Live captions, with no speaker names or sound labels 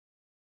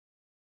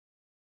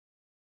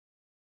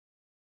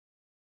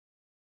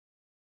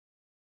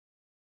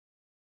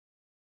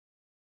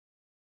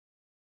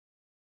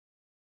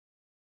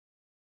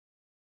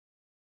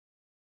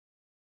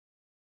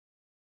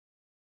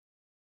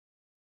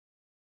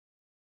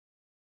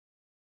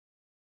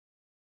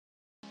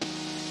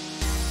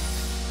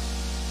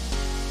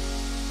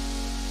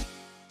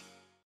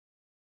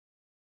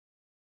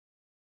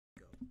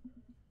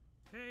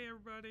Hey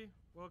everybody,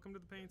 welcome to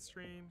the paint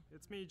stream.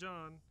 It's me,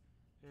 John,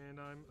 and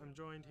I'm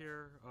joined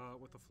here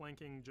with the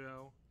flanking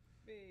Joe,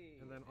 Me.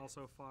 and then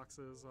also Fox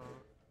is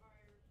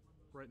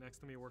right next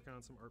to me working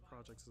on some art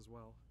projects as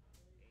well.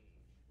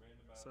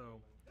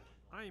 So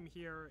I am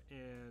here,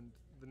 and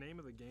the name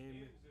of the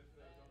game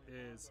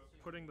is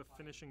putting the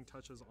finishing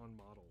touches on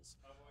models.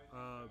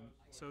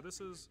 So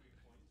this is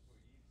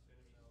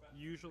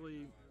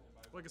usually,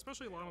 like,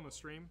 especially a lot on the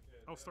stream.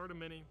 I'll start a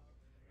mini,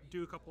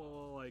 do a couple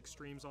of like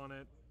streams on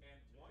it,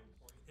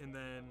 and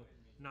then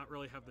not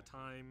really have the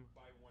time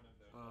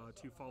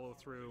to follow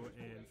through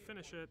and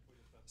finish it.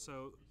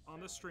 So on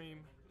this stream,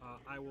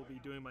 I will be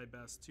doing my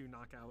best to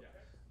knock out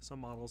some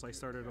models I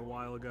started a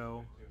while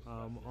ago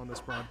on this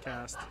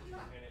broadcast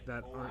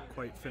that aren't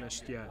quite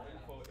finished yet.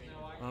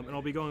 And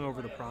I'll be going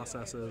over the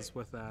processes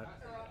with that.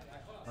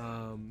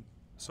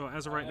 So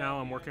as of right now,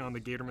 I'm working on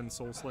the Gatorman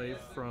Soul Slave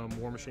from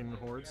War Machine and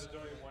Hordes,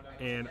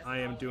 and I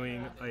am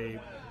doing a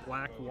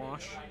black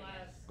wash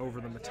over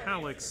the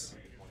metallics,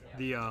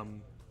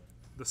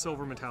 the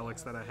silver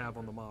metallics that I have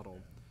on the model.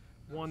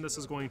 One, this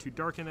is going to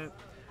darken it,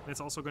 and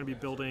it's also going to be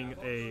building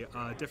a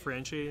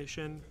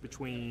differentiation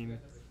between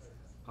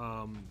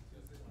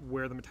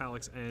where the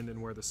metallics end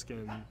and where the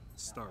skin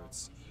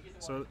starts.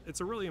 So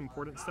it's a really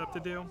important step to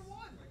do.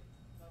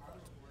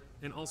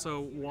 And also,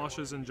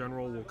 washes in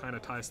general will kind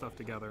of tie stuff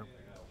together.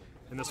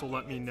 And this will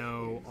let me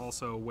know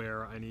also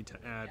where I need to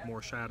add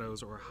more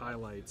shadows or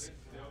highlights,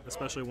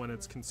 especially when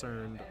it's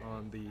concerned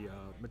on the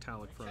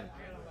metallic front.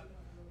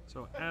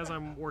 So as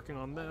I'm working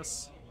on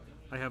this,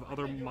 I have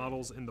other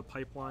models in the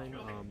pipeline.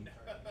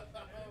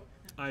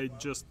 I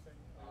just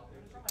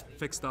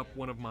fixed up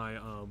one of my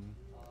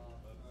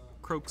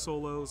Croak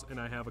solos, and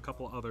I have a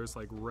couple others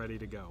like ready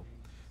to go.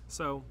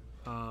 So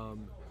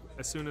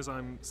as soon as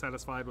I'm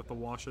satisfied with the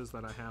washes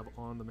that I have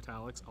on the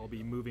metallics, I'll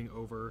be moving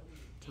over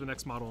to the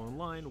next model in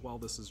line while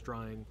this is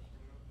drying,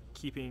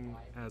 keeping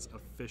as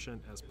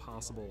efficient as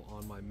possible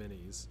on my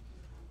minis.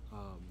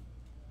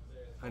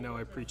 I know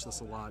I preach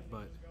this a lot,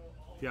 but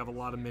if you have a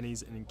lot of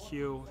minis in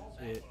queue,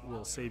 it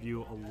will save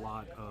you a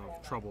lot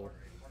of trouble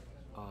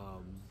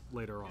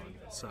later on.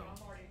 So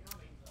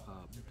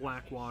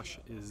black wash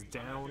is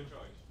down,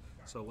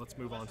 so let's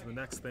move on to the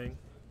next thing.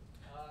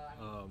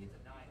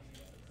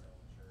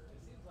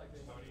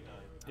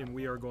 And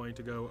we are going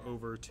to go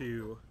over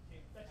to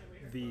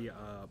the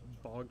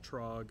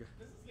Bogtrog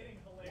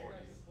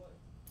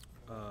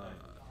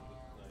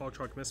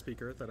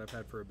Mist-Speaker that I've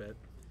had for a bit,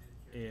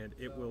 and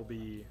it will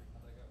be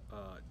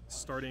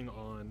starting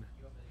on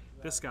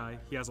this guy.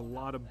 He has a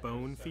lot of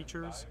bone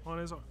features on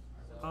his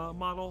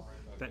model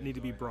that need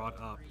to be brought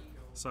up.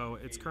 So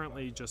it's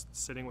currently just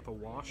sitting with a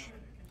wash.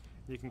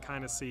 You can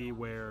kind of see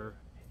where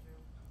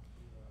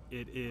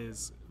it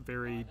is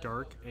very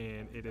dark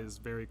and it is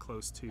very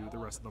close to the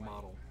rest of the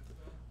model.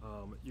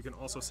 You can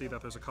also see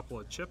that there's a couple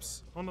of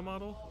chips on the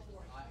model,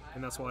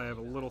 and that's why I have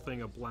a little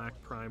thing of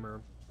black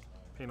primer,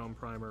 paint on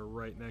primer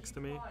right next to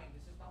me,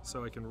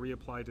 so I can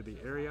reapply to the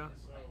area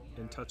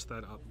and touch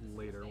that up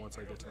later once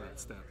I get to that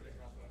step.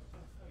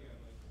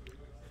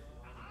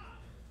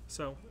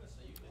 So,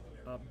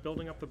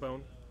 building up the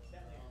bone,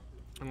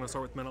 I'm going to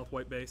start with Menelth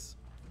White base,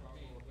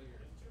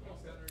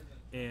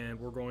 and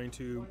we're going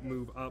to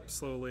move up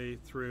slowly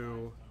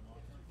through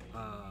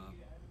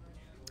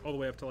all the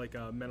way up to like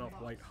a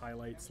Menelth White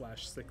highlight /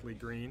 sickly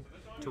green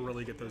to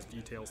really get those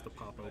details to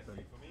pop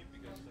open.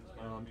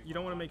 You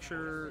don't want to make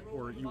sure,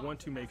 or you want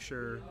to make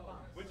sure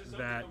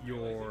that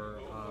your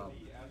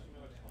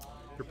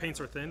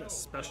paints are thin,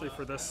 especially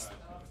for this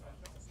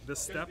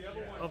step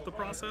of the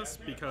process,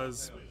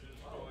 because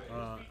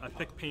a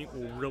thick paint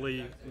will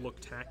really look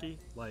tacky,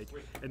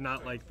 and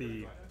not like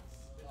the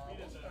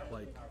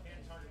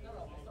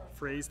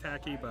phrase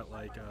tacky, but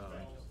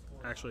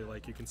actually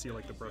you can see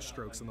the brush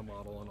strokes in the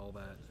model and all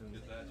that, and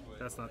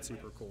that's not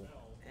super cool.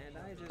 And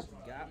I just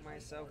got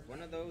myself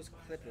one of those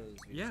clippers.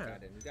 Yeah,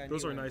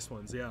 those are nice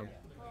ones. Yeah.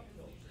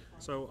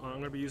 So I'm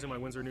going to be using my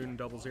Winsor Newton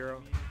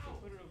 00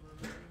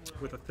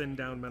 with a thinned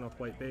down Menelth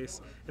White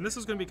base, and this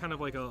is going to be kind of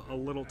like a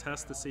little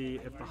test to see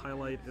if the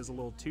highlight is a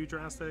little too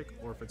drastic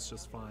or if it's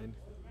just fine.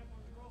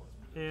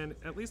 And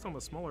at least on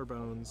the smaller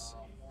bones,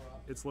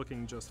 it's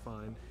looking just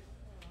fine.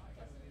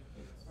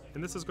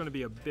 And this is going to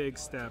be a big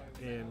step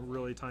in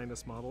really tying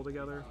this model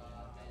together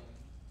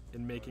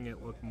and making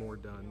it look more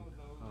done.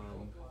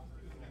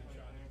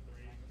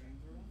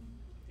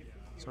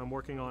 So I'm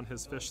working on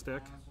his fish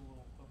stick,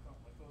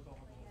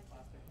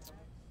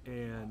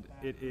 and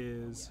it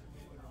is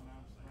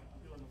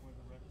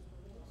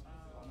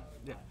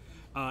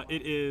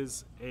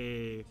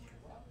a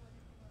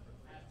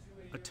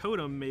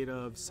totem made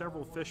of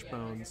several fish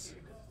bones,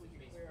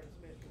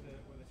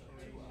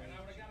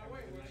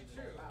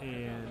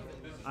 and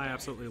I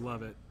absolutely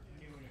love it.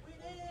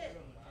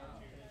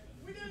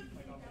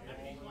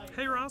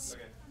 Hey Ross,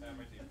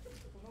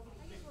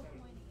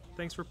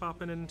 thanks for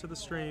popping into the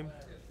stream.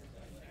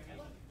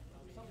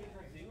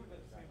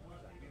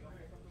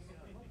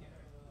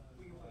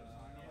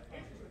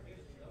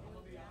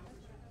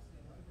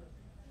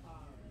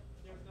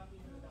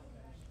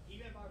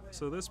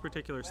 So this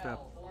particular step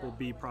will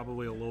be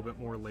probably a little bit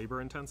more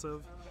labor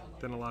intensive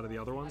than a lot of the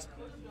other ones.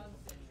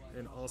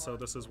 And also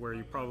this is where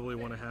you probably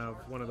want to have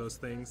one of those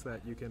things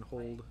that you can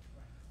hold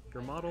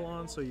your model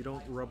on so you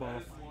don't rub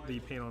off the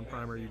paint on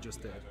primer you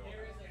just did.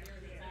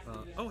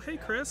 Oh, hey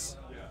Chris!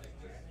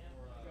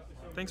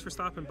 Thanks for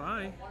stopping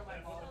by.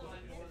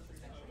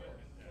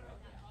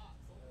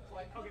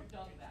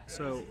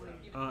 So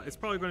it's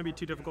probably going to be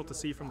too difficult to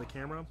see from the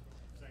camera,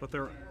 but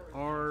there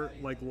are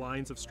like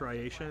lines of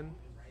striation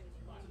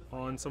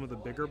on some of the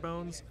bigger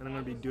bones, and I'm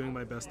going to be doing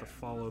my best to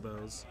follow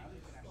those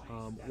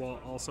while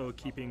also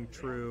keeping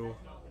true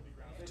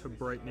to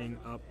brightening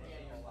up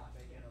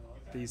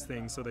these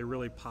things so they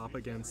really pop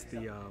against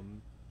the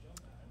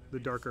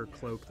darker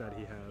cloak that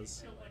he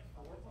has.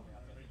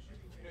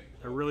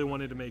 I really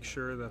wanted to make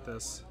sure that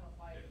this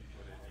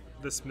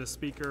Mist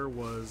Speaker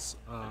was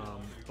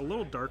a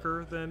little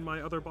darker than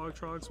my other Bog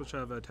Trogs, which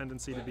have a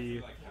tendency to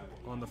be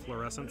on the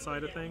fluorescent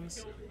side of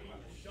things.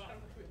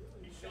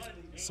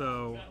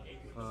 So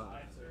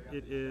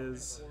it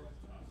is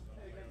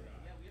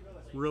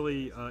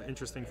really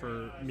interesting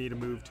for me to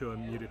move to a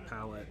muted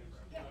palette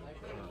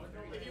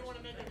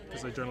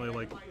because I generally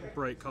like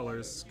bright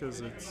colors because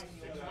it's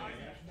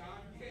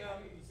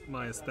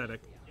my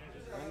aesthetic.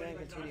 I'm going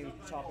to continue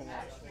chopping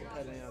off and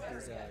cutting out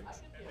these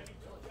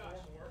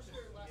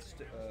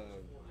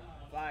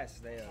fire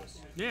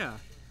slayers. Yeah.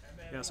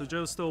 So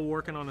Joe's still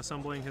working on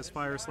assembling his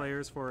Fire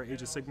Slayers for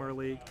Age of Sigmar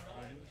League,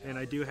 and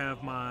I do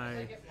have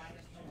my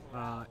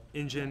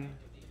engine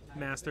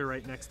master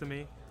right next to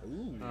me.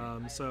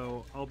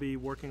 So I'll be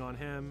working on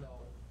him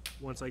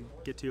once I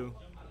get to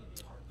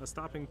a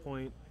stopping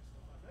point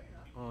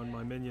on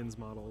my minions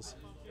models.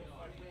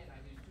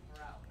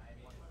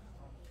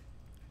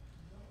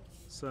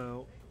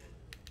 So,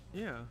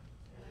 yeah.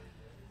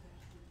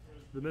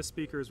 The Mist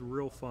Speaker is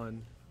real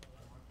fun.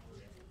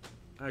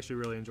 I actually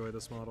really enjoy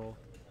this model.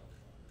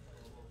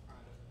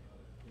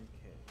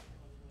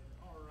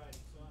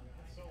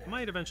 I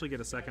might eventually get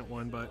a second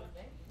one, but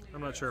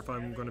I'm not sure if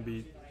I'm going to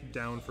be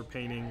down for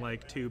painting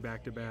like 2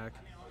 back to back.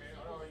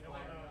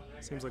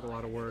 Seems like a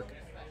lot of work.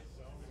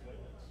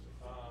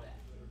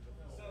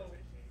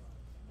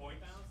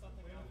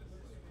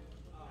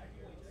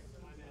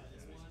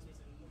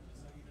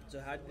 So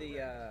how did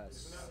the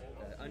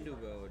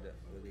Underworld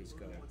release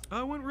go?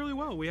 It went really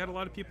well. We had a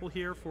lot of people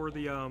here for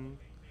the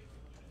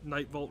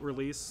Night Vault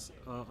release,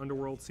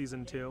 Underworld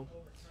Season 2.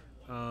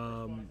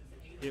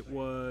 It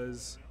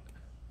was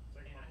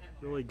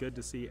really good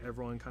to see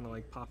everyone kind of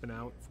like popping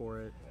out for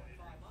it.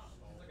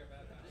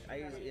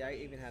 I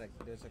even had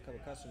there's a couple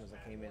customers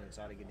that came in and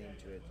started getting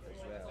into it as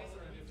well.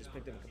 Just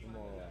picked up a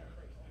couple more,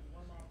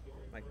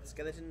 like the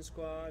Skeleton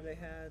Squad they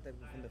had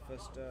from the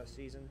first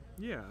season.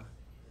 Yeah,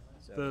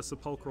 So, the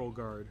Sepulchral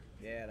Guard.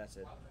 yeah, that's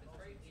it.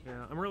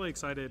 Yeah, I'm really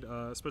excited,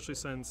 especially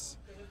since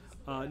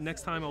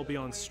next time I'll be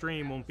on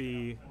stream won't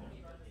be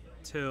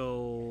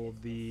till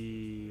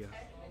the,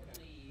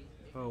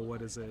 oh,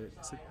 what is it?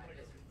 Is it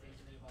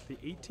the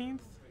 18th?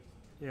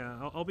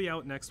 Yeah, I'll be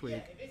out next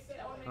week.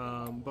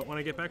 But when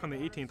I get back on the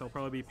 18th, I'll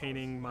probably be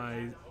painting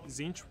my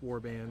Tzeentch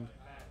Warband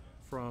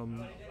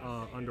from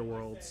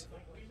Underworlds.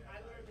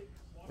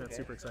 That's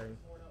super exciting.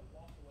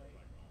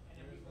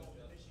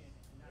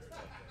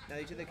 Now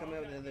you said they're coming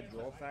out with another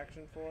draw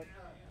faction for it?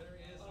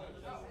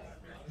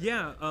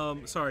 Yeah,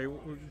 sorry,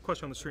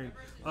 question on the stream.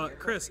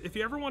 Chris, if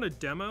you ever want a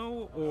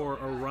demo or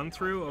a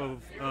run-through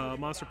of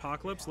Monster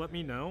Apocalypse, let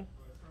me know.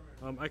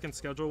 I can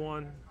schedule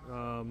one.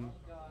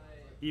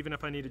 Even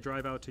if I need to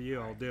drive out to you,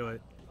 I'll do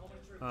it.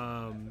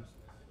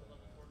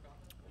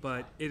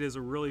 But it is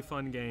a really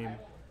fun game,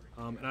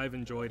 and I've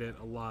enjoyed it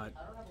a lot.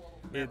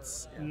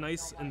 It's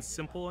nice and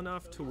simple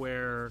enough to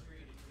where,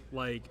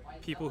 like,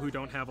 people who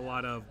don't have a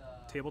lot of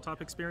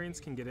tabletop experience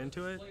can get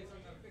into it,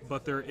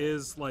 but there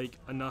is like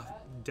enough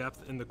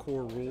depth in the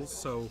core rules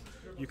so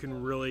you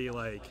can really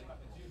like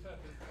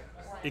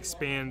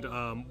expand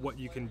what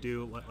you can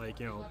do. Like,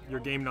 you know, your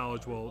game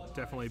knowledge will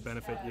definitely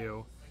benefit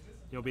you.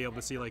 You'll be able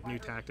to see like new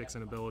tactics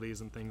and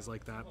abilities and things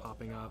like that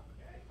popping up.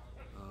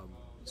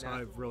 So Now-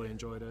 I've really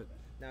enjoyed it.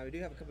 Now we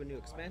do have a couple of new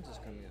expansions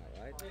coming out,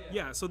 right?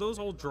 Yeah, so those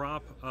all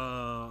drop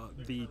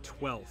the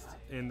 12th,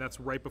 and that's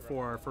right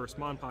before our first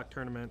Monpok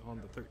tournament on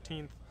the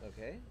 13th.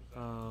 Okay.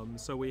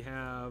 So we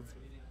have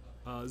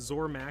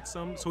Zor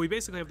Maxim. So we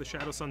basically have the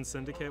Shadow Sun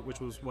Syndicate,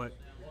 which was what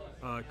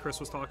Chris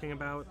was talking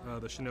about,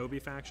 the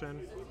Shinobi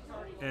faction.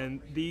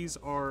 And these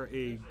are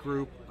a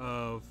group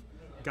of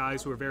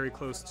guys who are very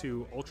close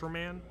to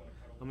Ultraman,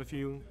 if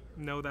you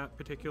know that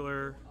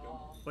particular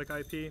like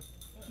IP.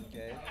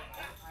 Okay.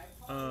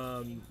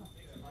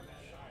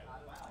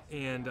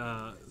 And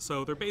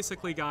so they're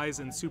basically guys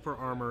in super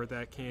armor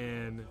that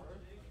can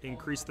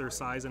increase their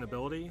size and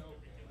ability,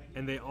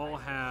 and they all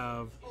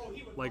have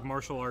like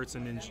martial arts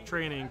and ninja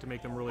training to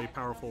make them really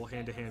powerful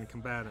hand-to-hand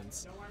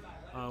combatants,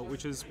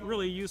 which is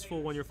really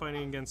useful when you're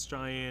fighting against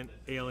giant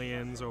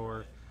aliens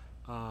or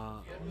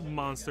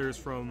monsters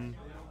from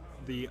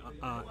the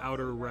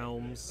outer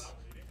realms.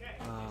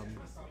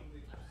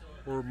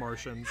 or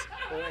Martians.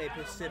 Or a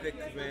Pacific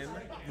Rim.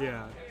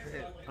 Yeah.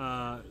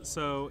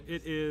 So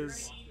it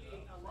is.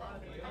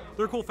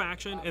 They're a cool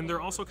faction, and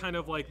they're also kind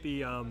of like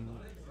the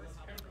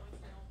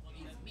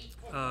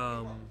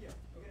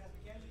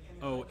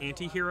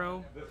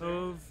anti-hero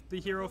of the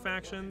hero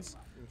factions,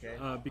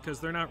 Okay. because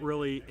they're not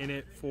really in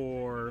it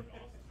for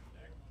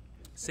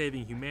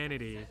saving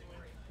humanity.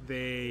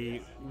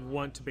 They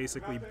want to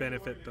basically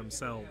benefit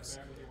themselves.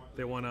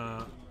 They want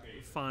to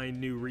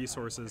find new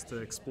resources to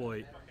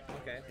exploit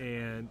Okay.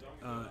 and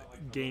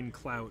gain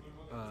clout,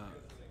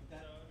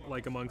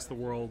 like amongst the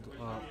world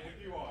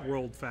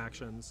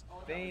factions.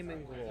 Fame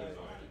and glory.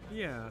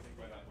 Yeah,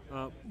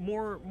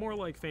 more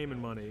like fame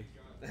and money.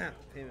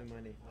 Fame and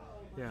money.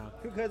 Yeah,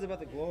 Who cares about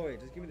the glory?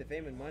 Just give me the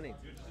fame and money.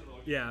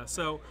 yeah.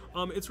 So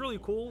it's really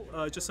cool,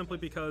 just simply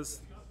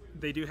because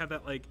they do have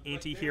that like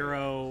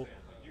anti-hero,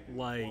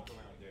 like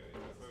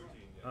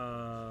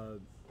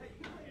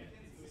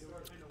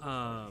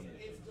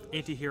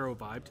anti-hero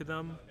vibe to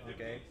them.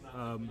 Okay.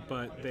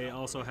 But they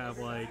also have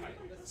like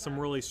some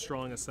really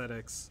strong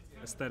aesthetics,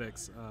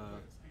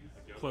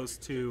 close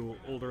to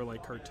older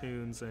like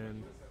cartoons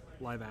and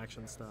live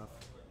action stuff.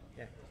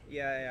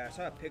 Yeah. I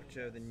saw a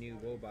picture of the new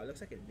robot. It looks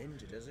like a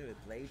ninja, doesn't it?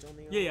 With blades on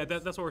the arm. Yeah,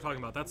 that's what we're talking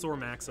about. That's Zor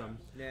Maxim.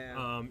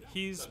 Yeah.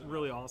 He's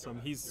really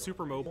awesome. He's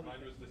super mobile,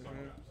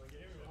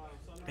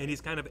 and he's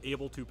kind of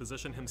able to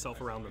position himself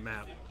around the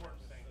map,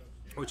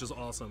 which is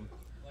awesome.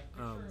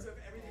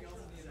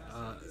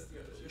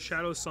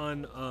 Shadow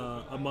Sun,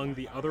 among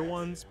the other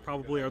ones,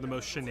 probably are the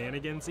most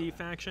shenanigansy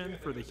faction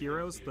for the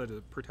heroes,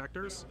 the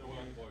protectors,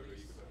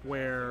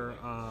 where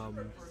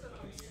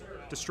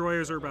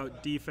destroyers are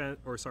about defense,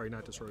 or sorry,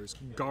 not destroyers.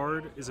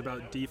 Guard is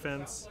about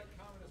defense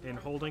and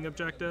holding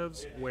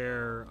objectives,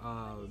 where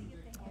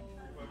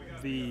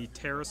the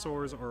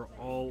pterosaurs are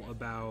all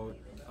about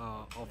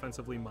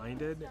offensively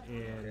minded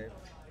and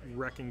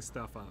wrecking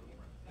stuff up.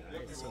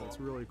 So it's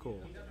really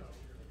cool.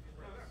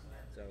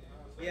 So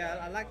yeah,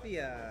 I like the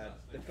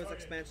first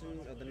expansion,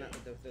 or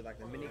the like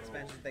the mini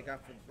expansion they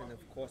got when the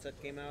core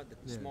set came out. The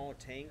Yeah. small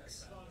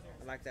tanks.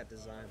 I like that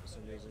design for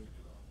some reason.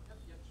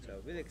 So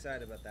really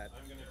excited about that.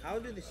 How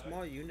do the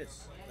small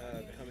units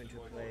come into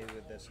play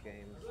with this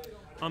game?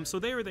 So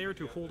they are there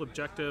to hold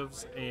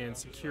objectives and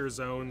secure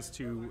zones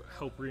to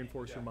help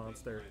reinforce your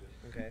monster.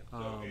 Okay.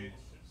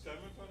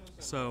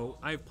 So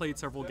I've played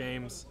several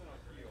games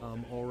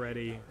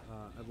already.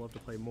 I'd love to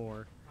play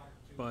more,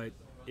 but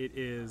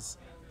it's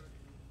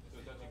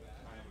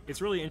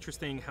really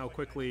interesting how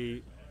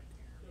quickly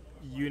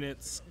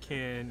units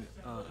can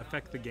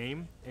affect the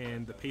game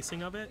and the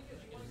pacing of it,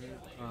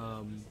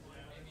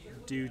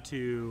 due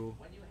to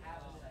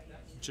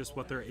just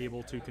what they're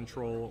able to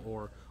control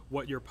or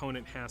what your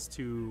opponent has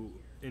to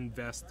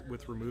invest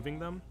with removing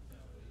them.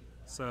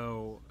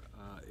 So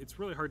it's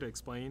really hard to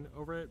explain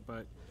over it,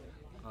 but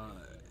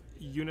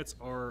units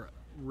are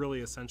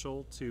really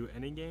essential to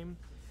any game,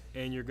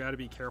 and you've got to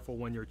be careful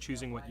when you're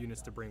choosing what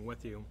units to bring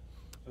with you,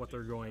 what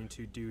they're going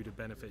to do to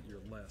benefit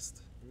your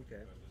list.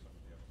 Okay.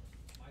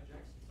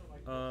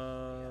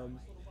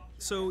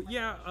 So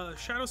yeah,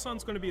 Shadow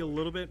Sun's going to be a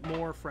little bit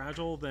more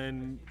fragile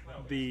than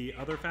the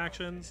other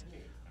factions.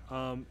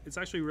 It's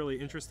actually really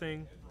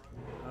interesting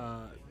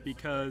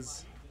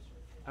because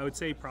I would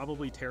say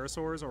probably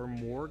pterosaurs are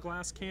more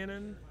glass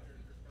cannon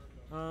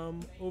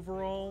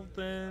overall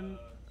than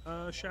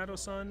Shadow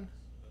Sun.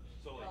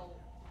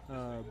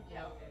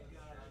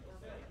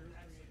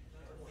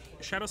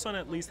 Shadow Sun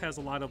at least has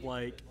a lot of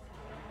like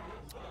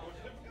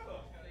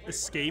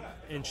escape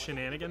and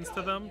shenanigans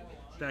to them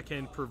that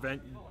can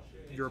prevent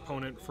your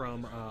opponent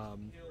from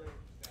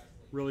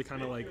really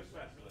kind of like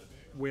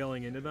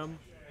wailing into them.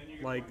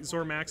 Like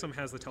Zor Maxim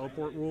has the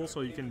teleport rule,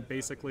 so you can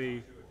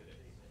basically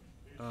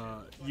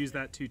use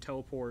that to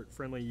teleport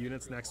friendly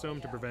units next to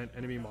him to prevent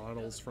enemy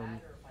models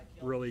from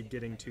really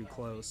getting too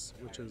close,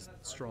 which is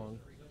strong.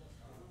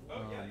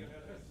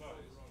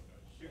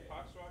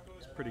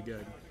 It's pretty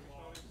good.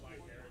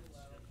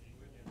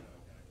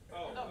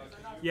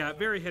 Yeah,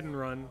 very hit and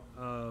run.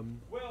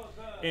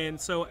 And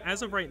so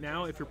as of right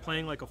now, if you're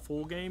playing like a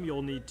full game,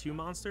 you'll need 2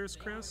 monsters,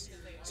 Chris.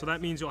 So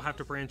that means you'll have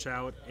to branch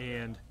out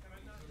and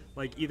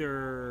like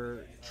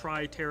either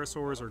try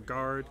pterosaurs or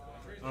guard.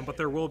 But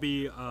there will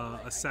be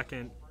a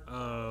second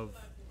of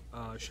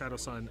Shadow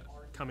Sun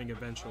coming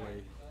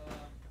eventually.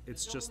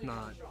 It's just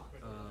not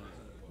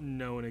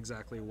known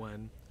exactly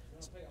when.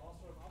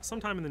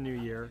 Sometime in the new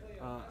year.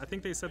 I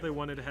think they said they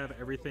wanted to have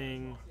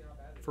everything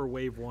for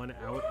Wave 1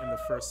 out in the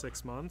first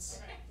 6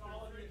 months.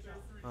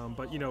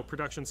 But, you know,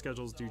 production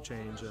schedules do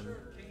change, and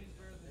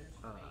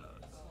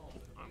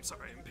I'm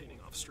sorry, I'm painting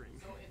off stream.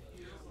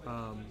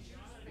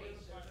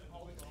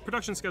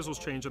 Production schedules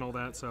change and all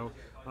that, so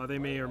they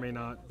may or may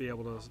not be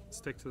able to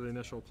stick to the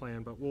initial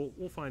plan, but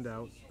we'll find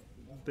out.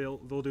 They'll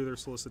do their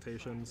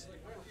solicitations.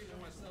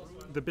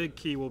 The big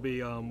key will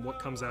be what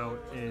comes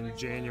out in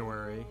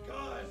January.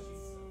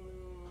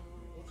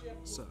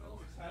 So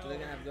they're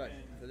gonna have good.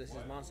 So this is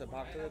Monster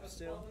Apocalypse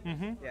still?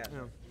 yeah.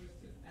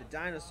 The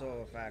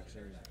dinosaur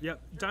faction.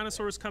 Yep,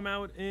 dinosaurs come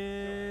out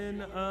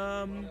in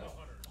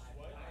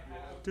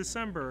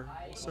December,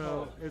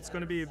 so it's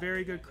going to be a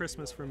very good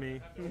Christmas for me.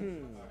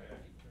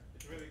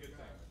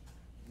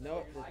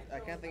 No, I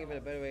can't think of a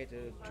better way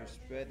to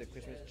spread the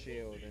Christmas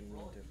chill than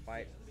to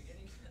fight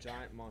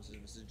giant monsters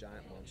versus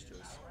giant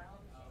monsters.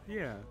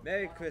 Yeah.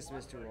 Merry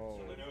Christmas to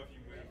all.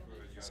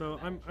 So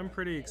I'm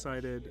pretty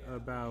excited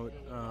about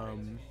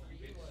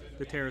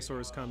the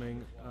pterosaurs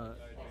coming.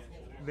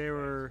 They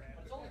were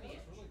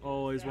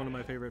always one of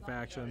my favorite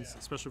factions,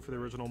 especially for the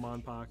original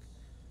Monpok.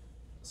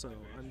 So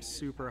I'm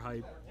super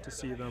hyped to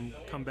see them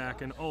come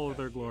back in all of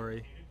their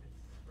glory.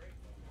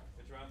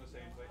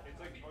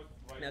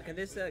 Now, can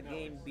this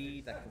game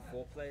be like for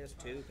 4 players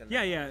too? Can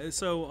Yeah.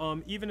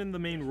 So even in the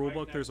main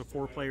rulebook, there's a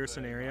 4-player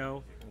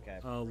scenario Okay.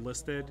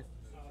 listed.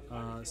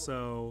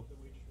 So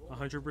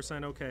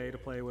 100% okay to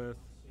play with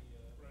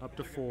up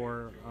to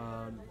 4.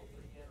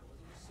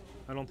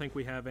 I don't think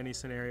we have any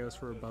scenarios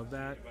for above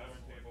that.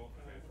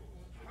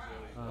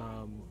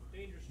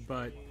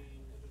 But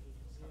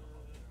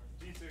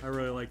I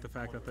really like the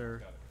fact that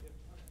they're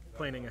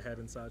planning ahead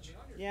and such.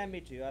 Yeah,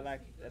 me too. I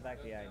like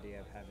the idea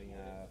of having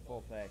a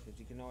 4-player because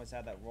you can always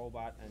have that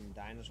robot and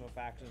dinosaur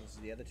factions.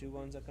 The other 2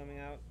 ones are coming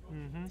out.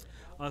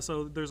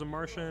 So there's a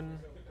Martian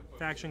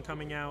faction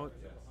coming out,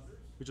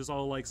 which is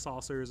all like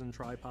saucers and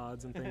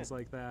tripods and things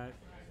like that.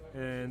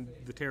 And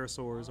the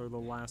pterosaurs are the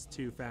last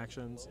 2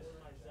 factions,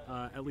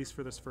 at least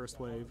for this first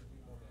wave.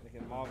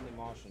 Like a Marvin the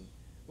Martian.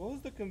 What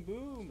was the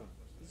kaboom?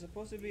 It's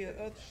supposed to be an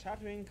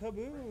earth-shattering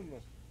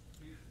kaboom.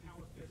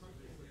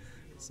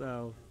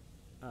 So,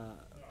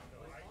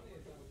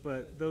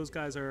 but those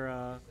guys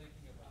are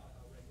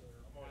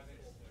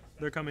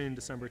they're coming in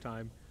December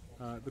time.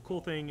 The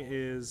cool thing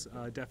is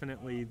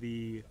definitely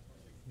the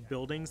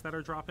buildings that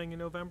are dropping in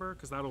November,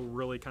 because that'll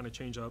really kind of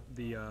change up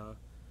the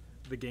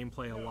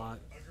gameplay a lot.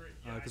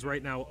 Because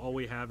right now all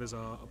we have is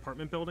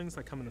apartment buildings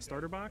that come in the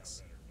starter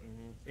box,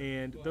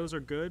 and those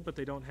are good, but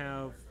they don't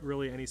have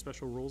really any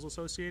special rules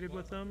associated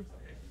with them,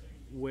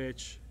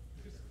 which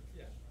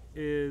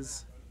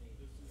is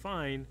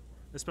fine,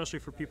 especially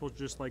for people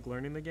just like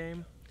learning the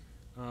game.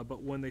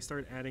 But when they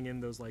start adding in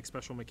those like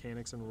special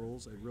mechanics and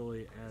rules, it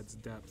really adds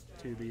depth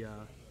to the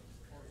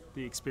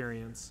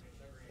experience.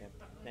 Yep.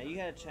 Now you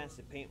had a chance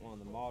to paint one of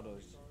the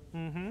models.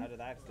 How did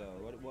that go?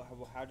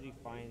 How did you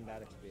find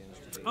that experience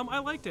to be? I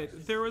liked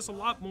it. There was a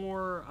lot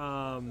more.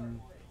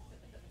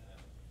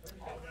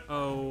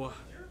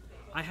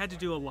 I had to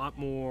do a lot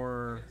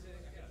more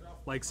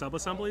like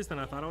sub-assemblies than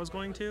I thought I was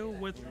going to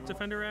with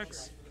Defender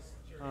X.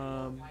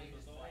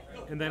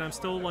 And then I'm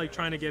still like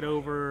trying to get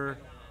over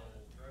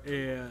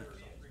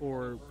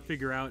or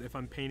figure out if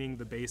I'm painting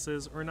the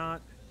bases or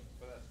not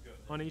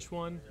on each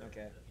one.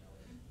 Okay.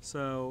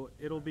 So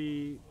it'll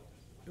be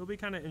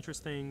kind of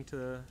interesting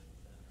to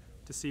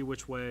see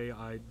which way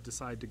I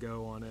decide to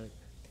go on it.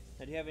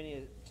 Now, do you have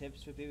any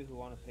tips for people who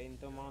want to paint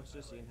their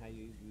monsters, seeing how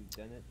you've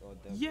done it? Or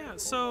Yeah,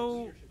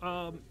 so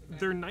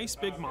they're nice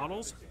big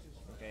models.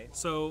 Okay.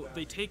 So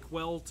they take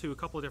well to a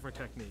couple of different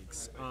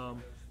techniques.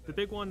 The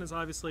big one is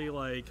obviously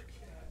like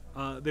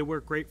they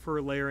work great for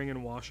layering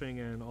and washing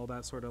and all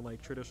that sort of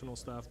like traditional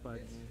stuff.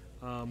 But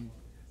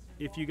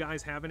if you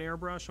guys have an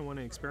airbrush and want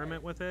to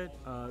experiment with it,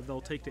 they'll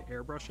take to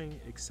airbrushing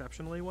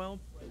exceptionally well.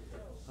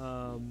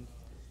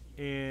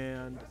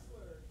 And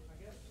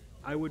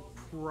I would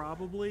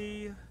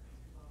probably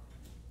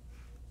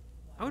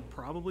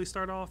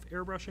start off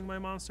airbrushing my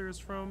monsters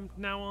from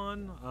now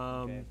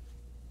on,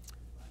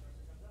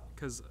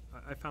 because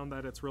I found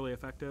that it's really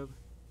effective.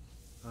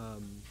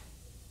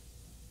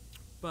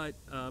 But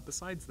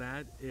besides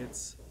that,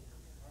 it's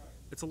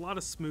a lot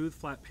of smooth,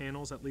 flat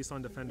panels, at least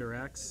on Defender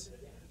X.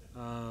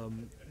 I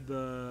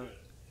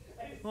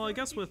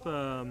guess with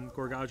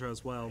Gorgadra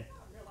as well.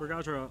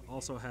 Gorgadra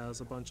also has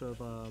a bunch of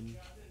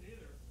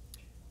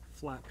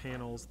flat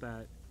panels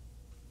that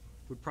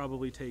would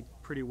probably take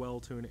pretty well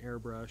to an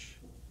airbrush.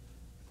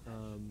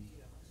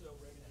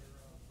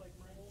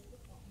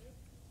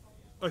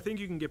 I think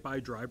you can get by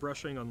dry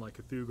brushing on like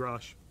a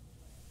Thugrosh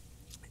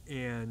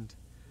and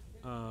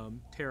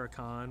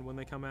Terracan when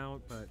they come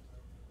out, but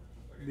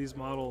these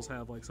models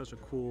have like such a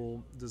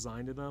cool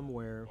design to them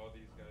where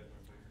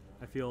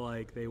I feel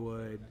like they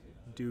would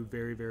do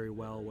very, very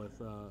well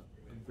with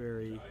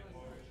very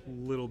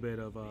little bit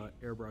of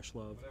airbrush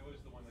love.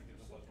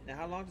 Now,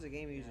 how long does a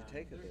game usually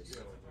take of this?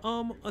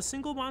 A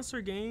single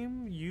monster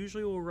game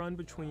usually will run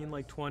between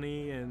like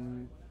 20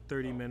 and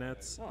 30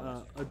 minutes.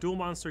 A dual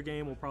monster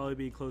game will probably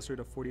be closer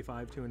to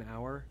 45 to an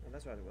hour. Well,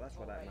 that's right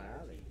up my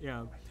alley.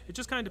 Yeah, it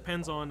just kind of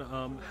depends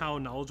on how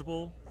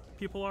knowledgeable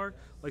people are.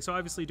 Like, so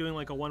obviously doing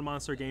like a one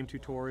monster game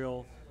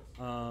tutorial,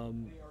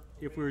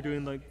 if we were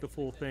doing like the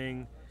full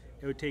thing,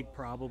 it would take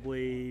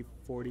probably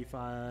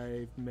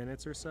 45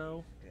 minutes or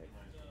so.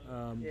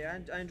 Yeah,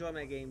 I enjoy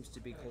my games to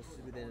be close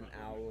to within an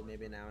hour,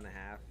 maybe an hour and a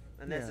half.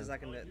 Unless it's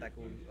like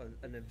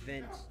an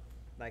event,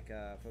 like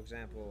for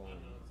example,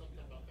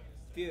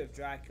 Fear of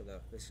Dracula.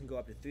 This can go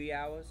up to 3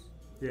 hours.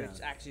 Yeah. Which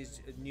actually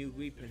is new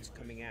reprints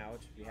coming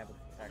out. We have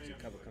actually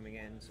a cover coming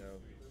in, so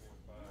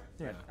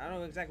Yeah. I don't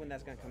know exactly when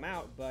that's going to come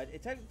out, but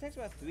it takes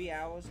about 3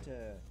 hours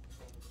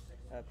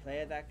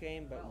player that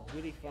game, but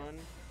really fun.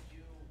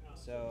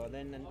 So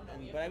then,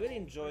 but I really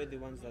enjoy the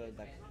ones that are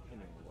like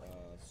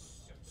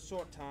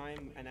short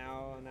time, an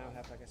hour and a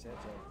half, like I said.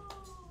 So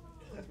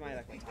that's my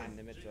like my time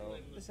limit. So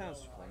this sounds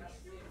fun.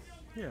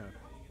 Yeah.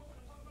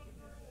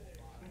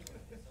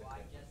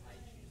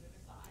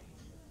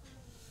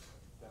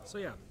 So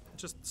yeah,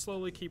 just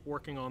slowly keep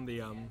working on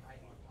the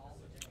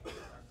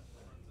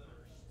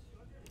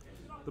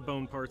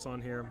bone parts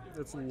on here.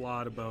 It's a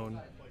lot of bone.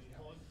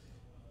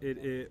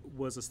 It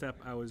was a step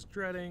I was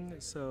dreading,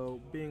 so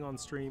being on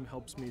stream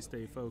helps me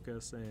stay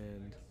focused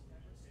and,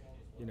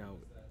 you know,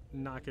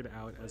 knock it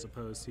out as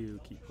opposed to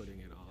keep putting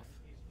it off.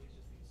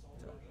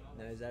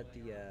 Now is that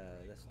the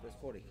that's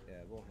 40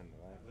 Warhammer,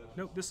 right?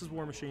 Nope, this is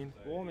War Machine.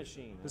 War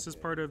Machine. This is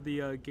part of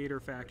the Gator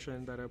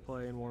faction that I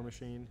play in War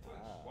Machine.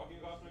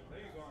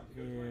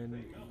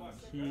 And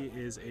he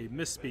is a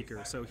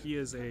misspeaker, so he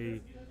is a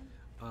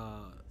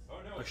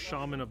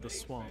shaman of the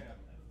swamp.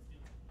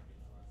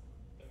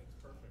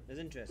 That's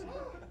interesting.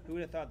 Who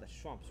would have thought the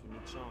swamps would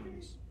need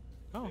shamans?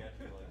 Oh,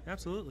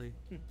 absolutely.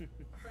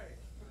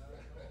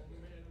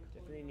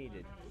 Definitely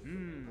needed.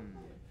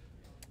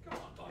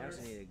 I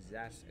also need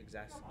exact.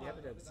 Do you have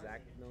an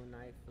X-Acto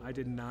knife? I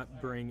did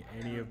not bring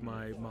any of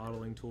my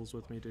modeling tools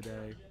with me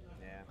today.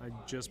 Yeah. I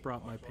just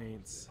brought my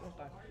paints.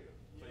 Okay.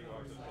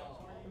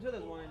 I'm sure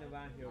there's one in the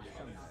van here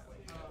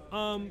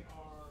somewhere.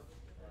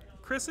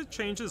 Chris, it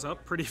changes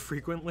up pretty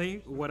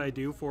frequently what I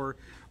do for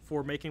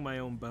making my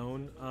own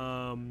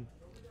bone.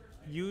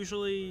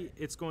 Usually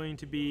it's going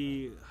to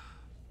be,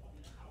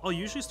 I'll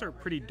usually start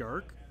pretty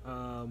dark.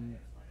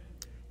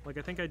 Like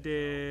I think I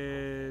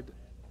did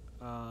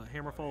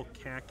Hammerfall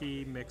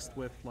khaki mixed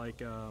with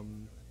like,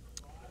 I'm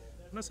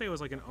gonna say it was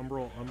like an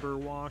Umbral Umber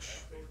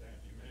wash.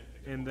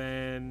 And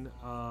then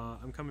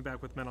I'm coming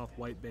back with Menoth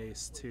white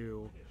base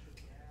to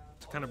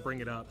kind of bring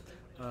it up.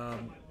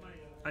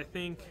 I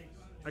think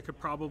I could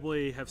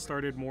probably have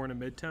started more in a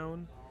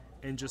mid-tone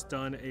and just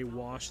done a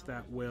wash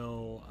that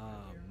will,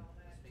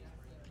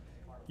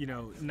 you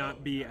know,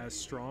 not be as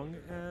strong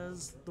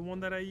as the one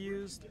that I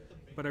used.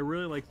 But I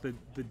really like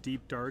the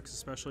deep darks,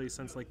 especially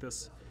since like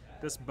this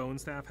bone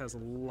staff has a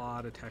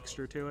lot of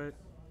texture to it.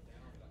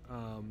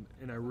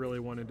 And I really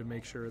wanted to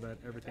make sure that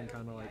everything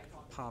kind of like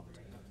popped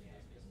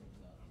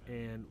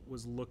and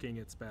was looking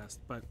its best.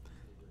 But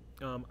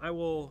I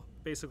will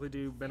basically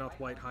do Benoth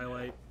white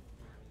highlight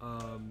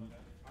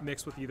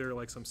mixed with either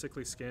like some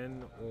sickly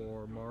skin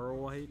or Mara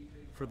white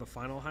for the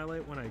final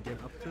highlight when I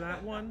get up to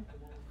that one.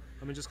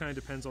 It just kind of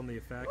depends on the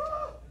effect.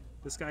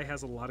 This guy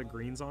has a lot of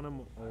greens on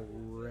him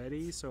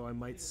already, so I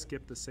might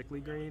skip the sickly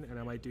green and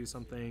I might do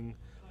something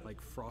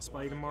like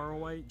Frostbite and Mara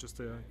white just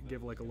to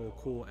give like a little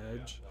cool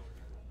edge.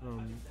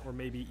 Or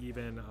maybe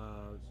even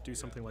do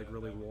something like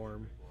really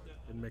warm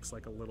and mix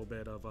like a little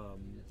bit of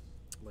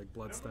like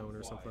Bloodstone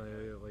or something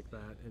like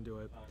that into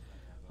it.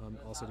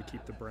 Also to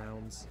keep the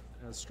browns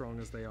as strong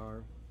as they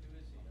are.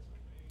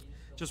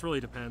 Just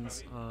really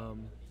depends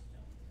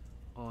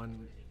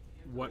on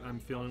what I'm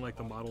feeling like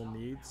the model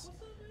needs.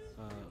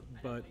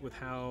 But with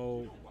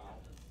how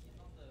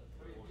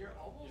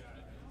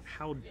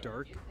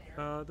dark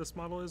this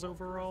model is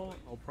overall,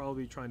 I'll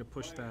probably be trying to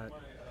push that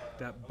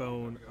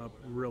bone up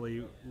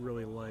really,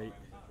 really light.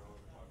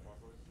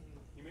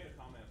 You made a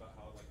comment about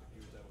how like the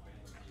fuse that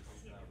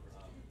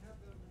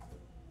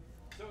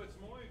so it's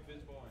more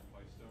visible in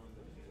Whitestone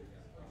than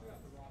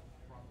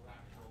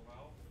actual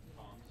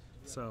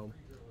comms. So,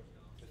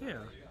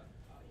 yeah.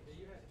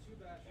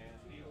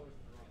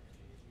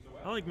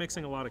 I like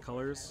mixing a lot of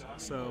colors,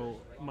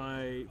 so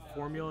my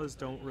formulas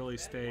don't really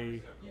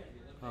stay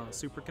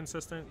super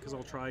consistent because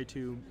I'll try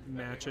to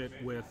match it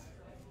with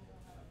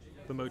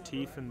the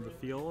motif and the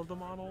feel of the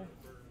model.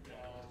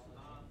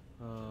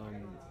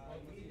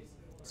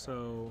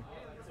 So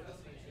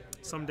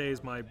some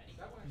days my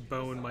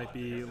bone might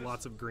be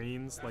lots of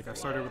greens, like I've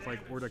started with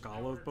like Ordic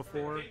Olive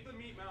before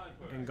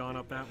and gone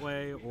up that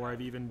way, or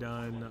I've even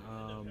done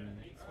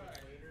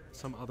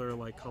some other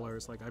like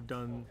colors, like I've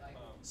done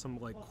some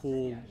like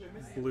cool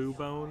blue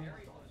bone,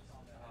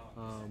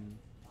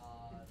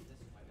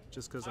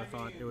 just because I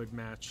thought it would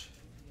match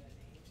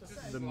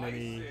the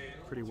mini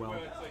pretty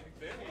well.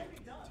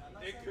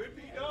 It could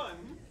be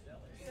done.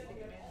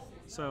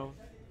 So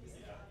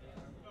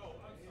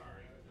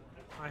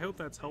I hope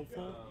that's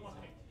helpful.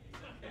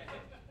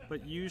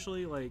 But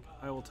usually, like,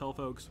 I will tell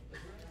folks,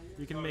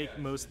 you can make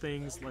most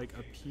things like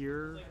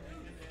appear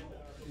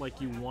like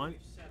you want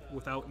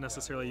without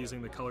necessarily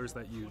using the colors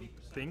that you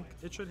think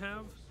it should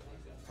have.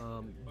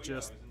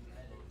 Just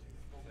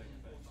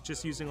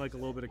using like a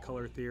little bit of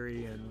color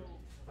theory and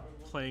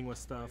playing with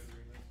stuff.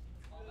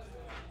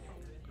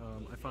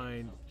 I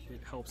find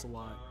it helps a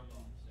lot.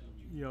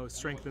 You know,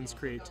 strengthens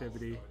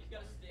creativity.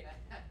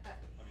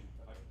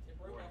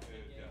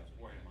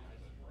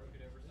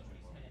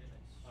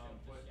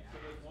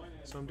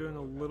 So I'm doing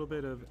a little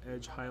bit of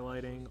edge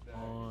highlighting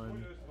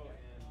on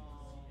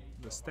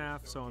the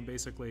staff, so I'm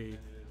basically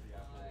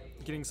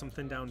getting some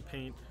thin down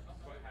paint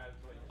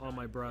on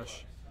my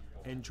brush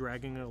and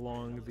dragging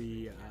along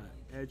the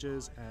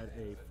edges at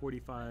a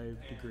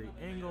 45-degree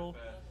angle,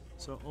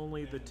 so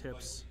only the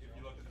tips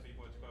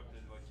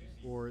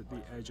or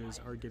the edges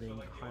are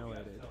getting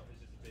highlighted.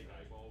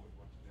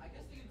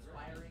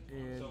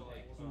 And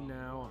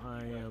now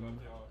I am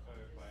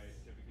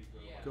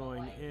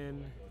going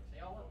in,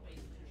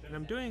 and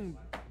I'm doing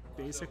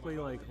basically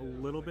like a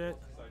little bit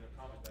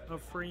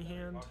of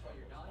freehand,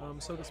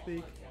 so to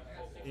speak,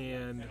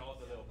 and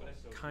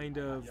kind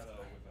of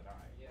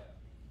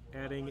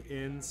adding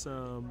in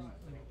some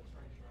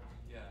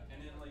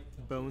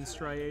bone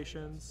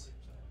striations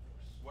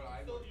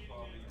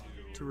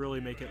to really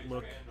make it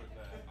look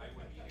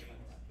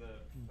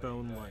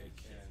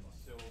bone-like.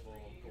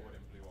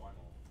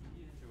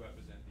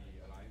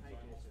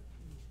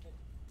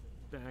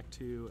 Back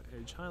to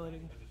edge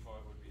highlighting.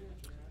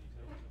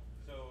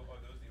 So are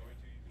those the only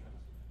two you can?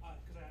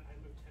 Because I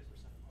moved 10%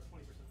 or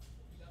 20%.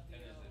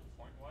 And is it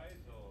point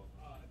wise or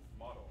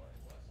model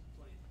wise?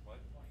 What?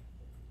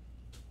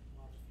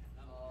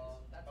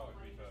 Oh,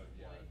 it'd be for,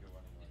 yeah, if you're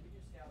running one.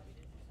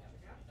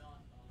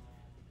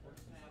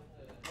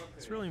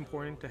 It's really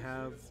important to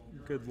have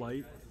good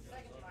light.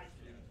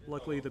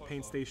 Luckily, the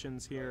paint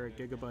stations here at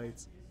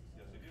Gigabytes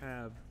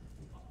have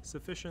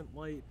sufficient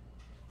light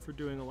for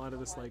doing a lot of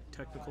this like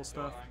technical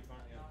stuff.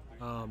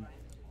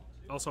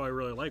 Also, I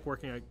really like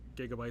working at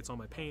Gigabytes on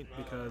my paint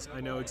because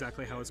I know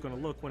exactly how it's going to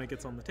look when it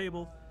gets on the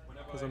table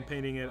because I'm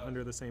painting it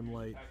under the same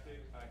light.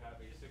 I have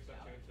a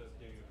 6-up chance of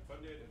getting it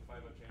funded and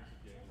 5-up chance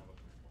of getting another.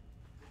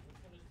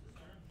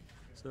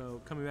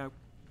 So coming back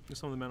to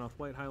some of the Menoth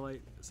White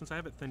highlight, since I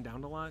have it thinned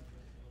down a lot,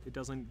 it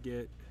doesn't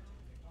get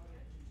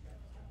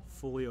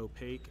fully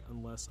opaque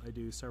unless I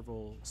do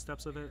several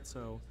steps of it.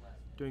 So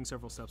doing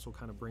several steps will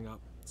kind of bring up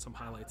some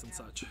highlights and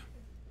such.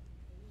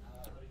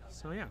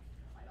 So yeah.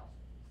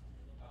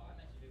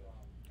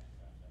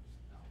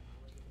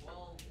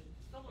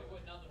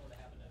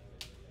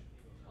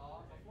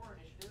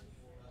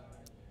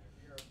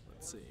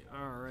 Let's see.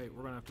 All right,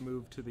 we're gonna have to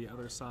move to the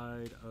other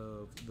side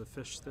of the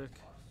fish stick,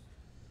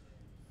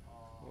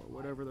 or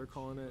whatever they're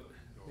calling it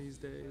these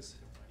days.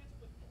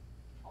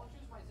 I'll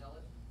choose my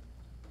zealot.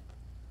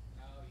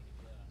 Oh, you can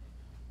do that.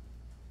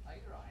 I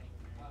can draw.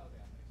 Oh,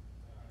 okay.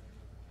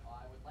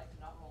 I would like to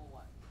not roll a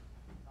 1.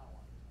 Not a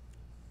 1.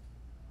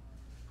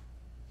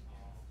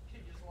 You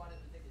just wanted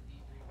to take a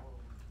D3 roll.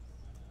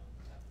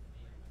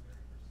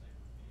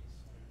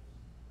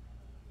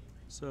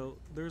 So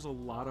there's a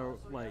lot of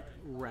like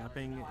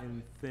wrapping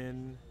and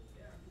thin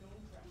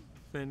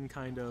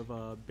kind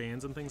of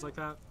bands and things like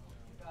that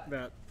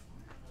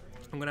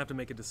I'm gonna have to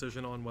make a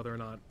decision on whether or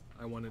not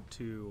I wanted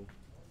to,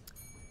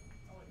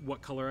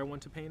 what color I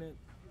want to paint it,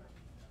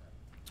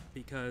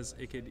 because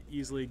it could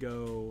easily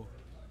go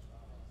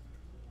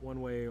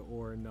one way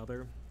or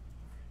another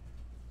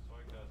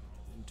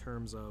in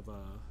terms of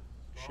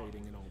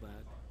shading and all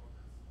that.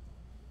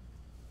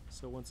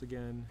 So once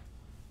again,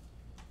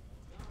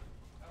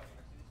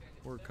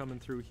 we're coming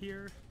through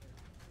here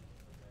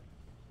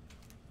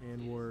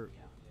and we're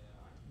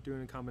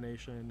doing a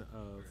combination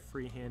of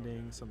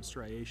freehanding some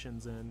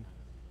striations in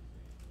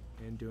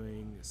and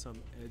doing some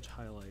edge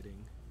highlighting.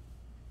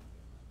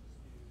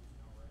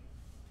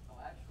 Oh,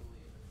 actually,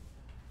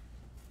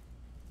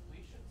 we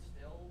should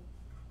still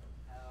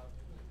have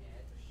the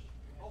edge.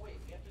 Oh wait,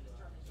 we have to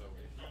determine.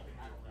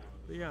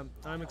 But yeah,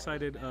 I'm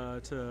excited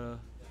to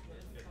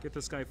get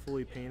this guy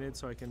fully painted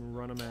so I can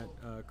run him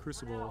at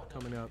Crucible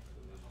coming up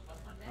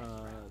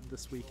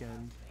next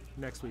weekend,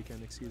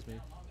 excuse me.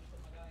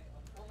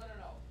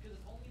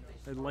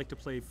 I'd like to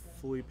play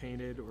fully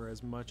painted or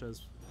as much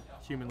as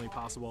humanly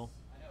possible.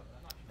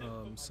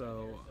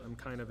 So I'm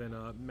kind of in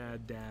a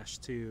mad dash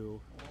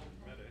to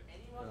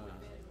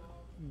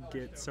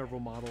get several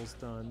models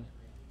done.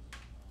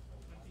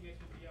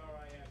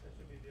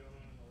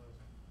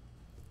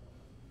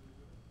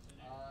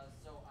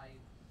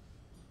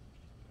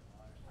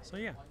 So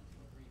yeah,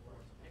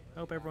 I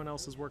hope everyone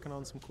else is working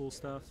on some cool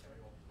stuff.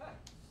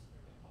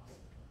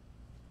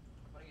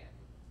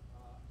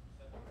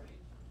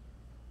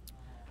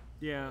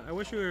 Yeah, I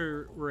wish we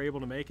were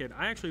able to make it.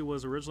 I actually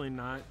was originally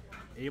not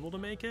able to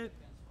make it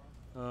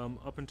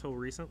up until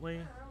recently,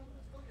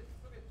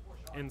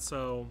 and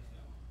so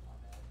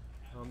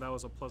that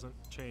was a pleasant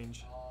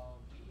change.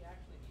 We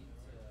actually need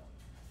to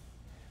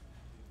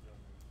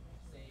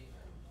save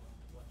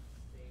what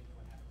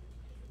happened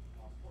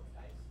sports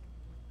guys.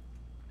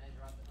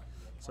 Measure out the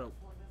So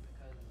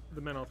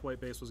the Menoth White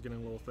base was getting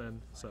a little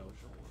thin, so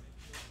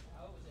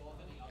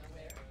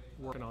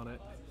working on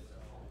it,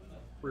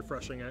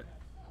 refreshing it.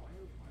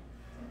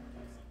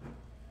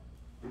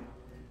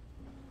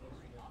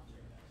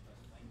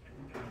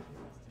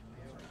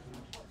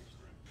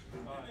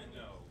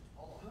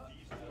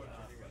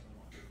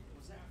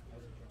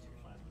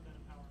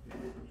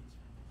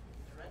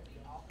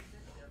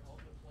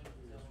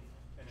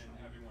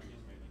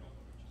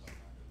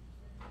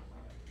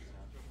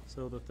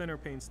 So the thinner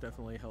paints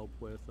definitely help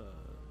with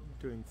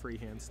doing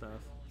freehand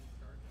stuff.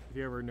 If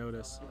you ever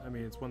notice, I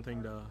mean, it's one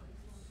thing to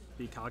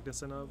be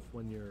cognizant of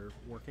when you're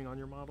working on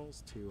your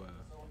models to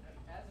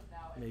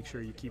make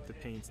sure you keep the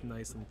paints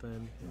nice and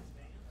thin.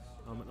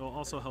 It'll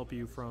also help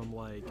you from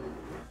like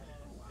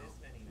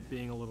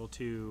being a little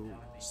too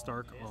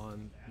stark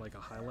on like a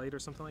highlight or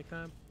something like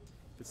that.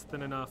 If it's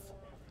thin enough,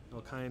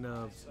 it'll kind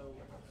of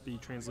be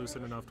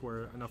translucent enough to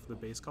where enough of the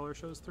base color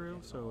shows through,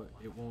 so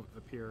it won't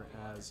appear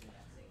as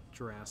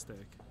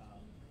drastic.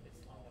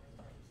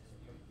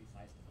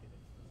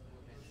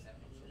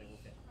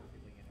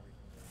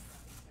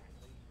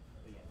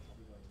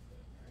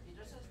 It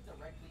just says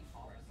directly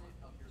opposite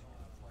of your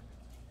own.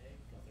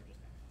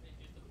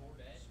 Is the board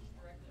edge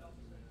directly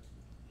opposite?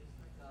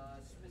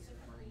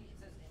 Specifically, it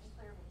says any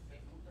player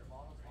may move their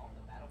models off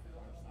the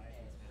battlefield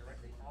and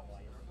directly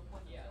opposite the rookie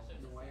point. Yeah, so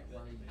it's the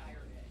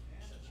entire edge.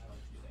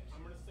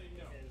 I'm gonna say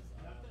no.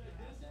 Not that it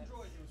is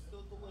enjoyed, it was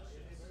still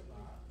delicious.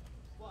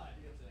 But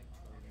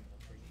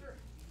Sure.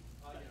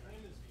 the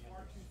ham is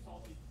far too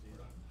salty to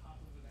put on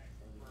top of an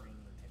actual burger.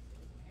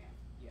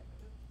 Yeah.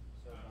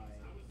 So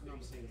no,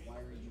 I'm saying, why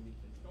are you making a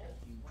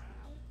huge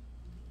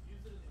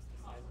Use it as a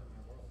top.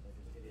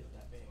 It is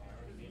that big.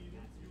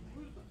 You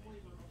lose the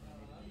flavor of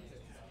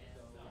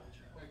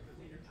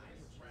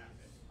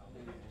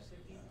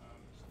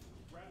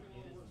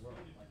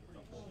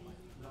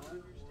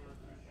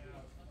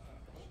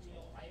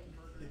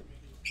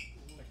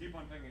I keep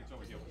on thinking it's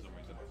over here for some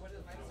reason.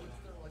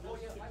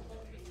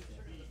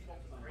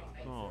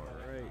 All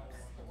right.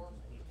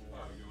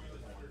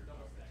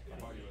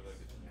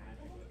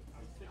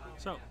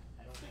 So,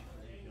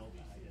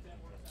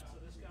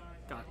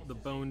 got the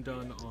bone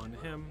done on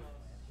him.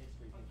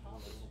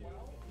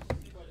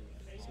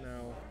 So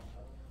now,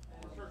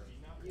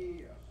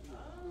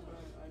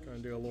 gonna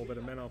do a little bit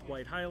of men off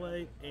white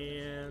highlight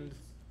and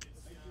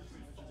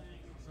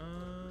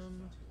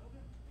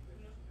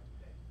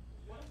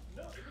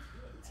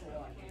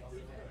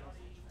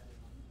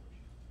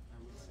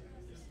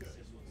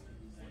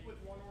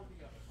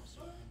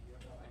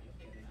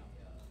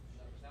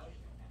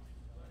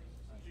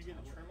Did you get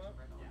a trim up?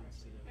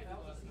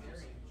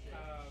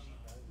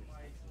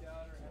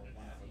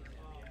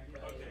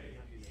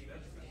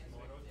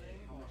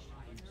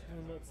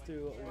 and let's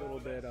do a little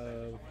bit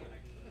of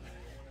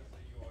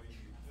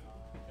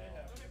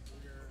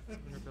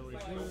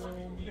underbelly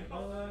bloom.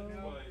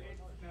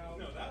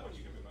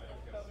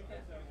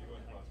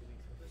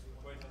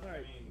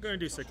 Alright, I'm gonna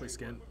do sickly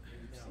skin.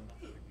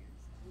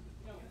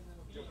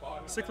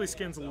 Sickly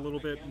skin's a little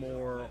bit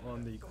more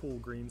on the cool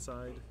green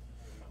side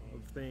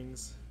of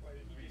things.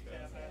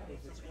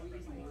 If it's going to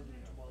be more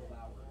than 12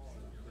 hours,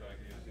 it's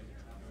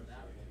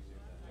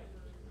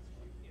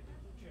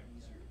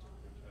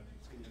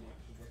going to make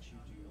what you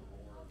do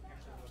more.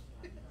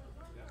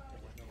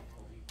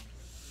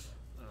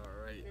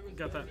 Alright,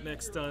 got that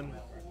mix done.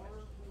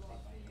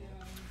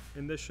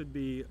 And this should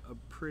be a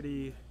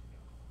pretty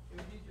You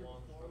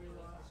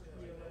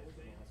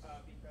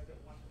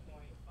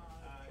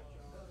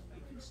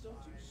can still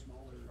do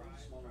smaller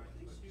things.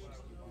 It's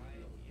just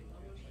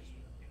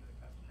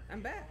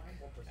I'm back.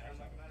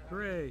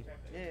 hooray.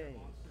 Yay.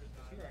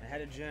 I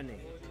had a journey.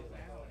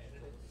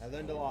 I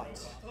learned a lot.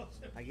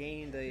 I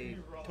gained a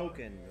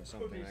token or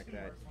something like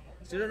that.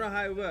 Still don't know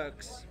how it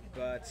works,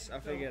 but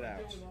I'll figure it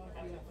out.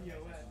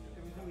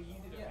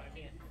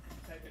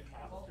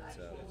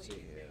 So let's see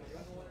here.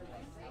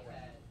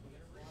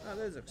 Oh,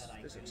 this looks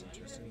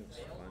interesting. Looks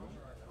fun.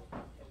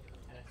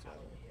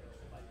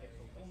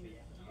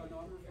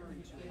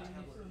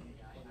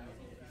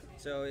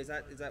 So is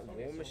that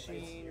War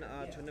Machine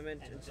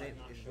tournament in St.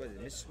 What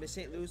is it? Miss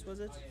St. Louis, was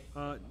it?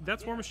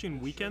 That's War Machine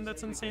Weekend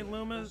that's in St.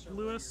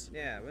 Louis.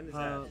 Yeah, when is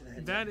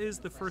that? That is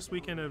the first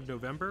weekend of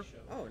November.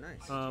 Oh,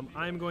 nice.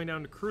 I'm going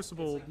down to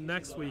Crucible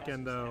next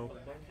weekend, though,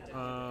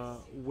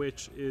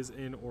 which is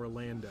in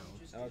Orlando.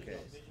 Okay.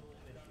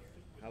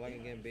 How long are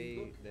you gonna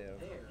be there?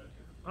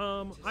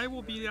 I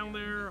will be down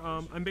there.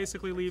 I'm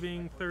basically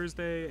leaving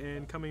Thursday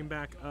and coming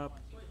back up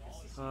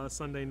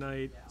Sunday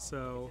night,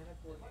 so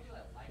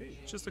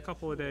just a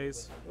couple of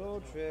days.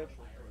 Road trip.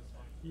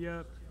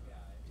 Yep.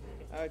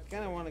 I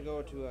kind of want to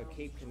go to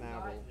Cape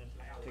Canaveral.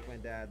 Take my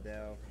dad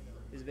there.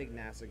 He's a big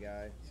NASA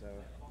guy, so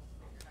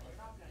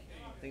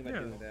think about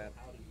Yeah. doing that.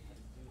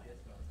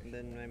 And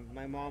then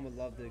my mom would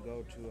love to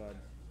go to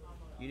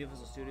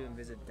Universal Studio and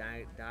visit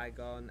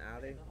Diagon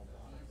Alley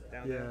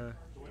down Yeah. there.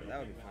 So that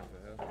would be fun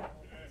for her.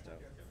 So,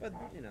 but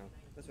you know,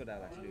 that's what I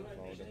like to do for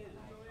all of them.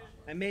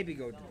 And maybe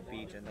go to the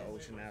beach and the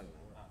ocean. I don't know.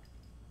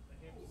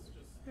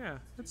 Yeah,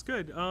 it's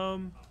good.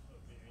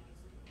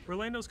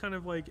 Orlando's kind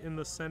of like in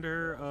the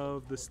center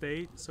of the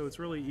state, so it's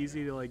really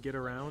easy to like get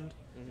around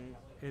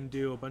and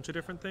do a bunch of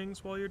different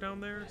things while you're down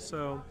there.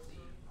 So,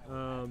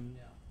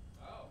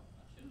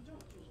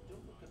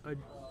 I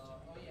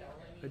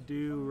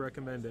do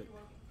recommend it.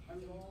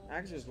 I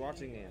actually was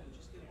watching a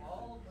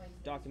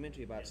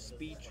documentary about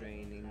speed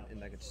training and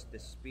like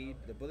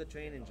the bullet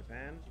train in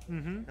Japan.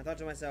 Mm-hmm. I thought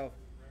to myself,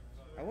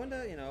 I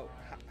wonder, you know,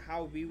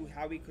 how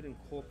we could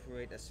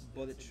incorporate a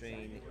bullet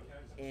train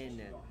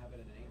in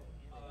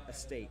a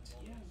state.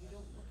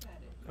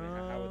 I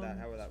mean, how would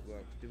that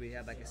work? Do we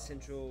have like a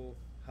central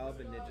hub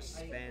and it just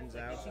spans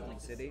out in the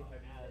city?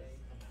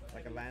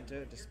 like a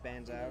lantern, it just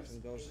spans out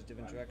and goes to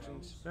different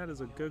directions? That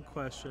is a good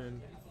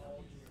question.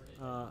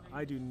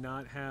 I do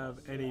not have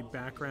any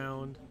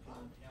background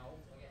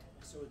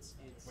So it's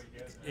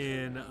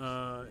in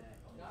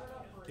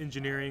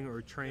engineering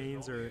or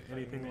trains or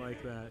anything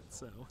like that,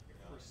 so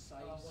precise.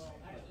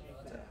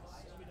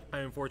 I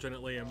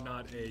unfortunately am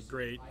not a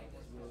great.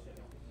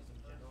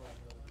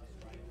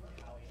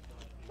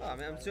 Well, I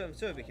mean, I'm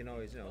sure we can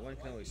always, one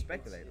can always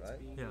speculate, right?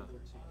 Yeah. To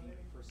be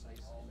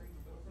precise.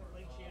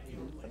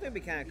 I think it'd be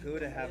kind of cool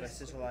to have a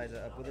centralized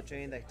bullet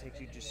train that takes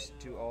you just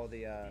to all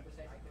the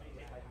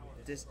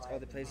all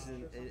the places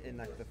in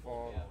like the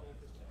fall.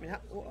 I mean,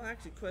 well,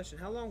 actually, question: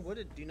 how long would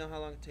it? Do you know how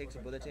long it takes a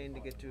bullet train to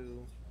get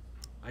to?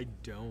 I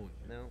don't.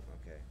 No,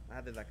 okay. I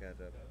had it like a.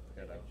 So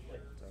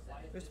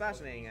it was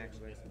fascinating,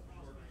 actually.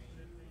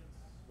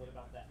 What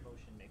about that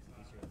motion makes it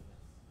easier?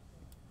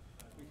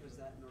 Because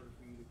that, in order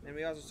for you to And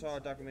we also saw a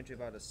documentary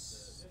about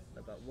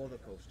about roller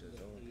coasters,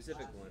 or a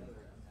Pacific one,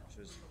 which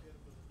was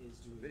is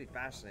doing really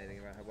fascinating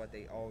about what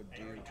they all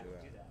do to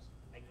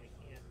I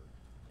can't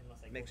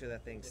unless I make go sure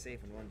that thing's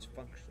safe and runs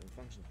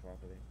functions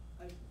properly.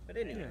 I, But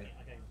anyway,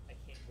 I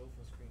can't go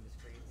from screen to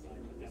screen. So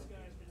that would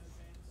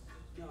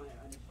no, I'm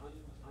not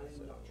trying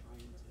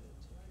to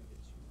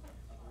convince you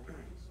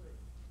otherwise.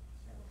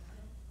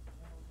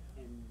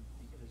 And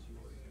because you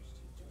are used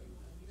to doing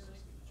that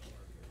system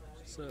that you are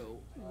very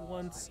So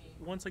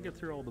once I get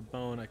through all the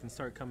bone, I can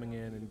start coming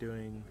in and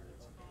doing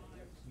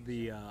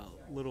the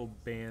little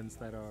bands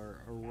that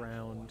are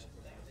around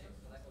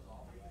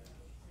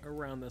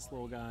this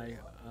little guy.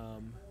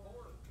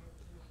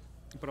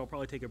 But I'll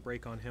probably take a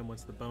break on him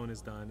once the bone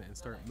is done and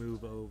start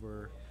move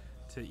over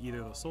to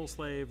either the Soul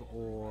Slave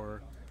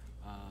or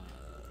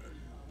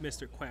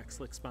Mr. Quack,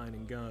 Slick Spine,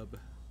 and Gub.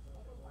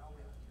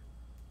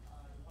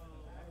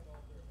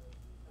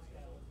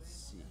 let's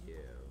see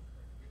here.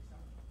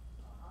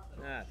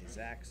 Ah, these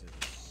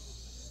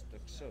axes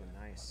look so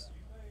nice.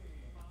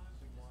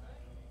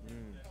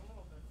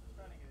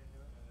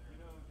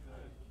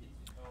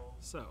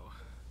 So,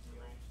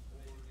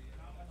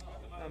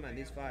 Oh man,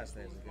 these fire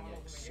slaves are gonna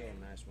look so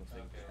nice once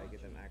I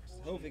get them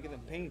hopefully get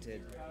them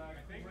painted.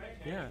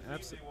 yeah,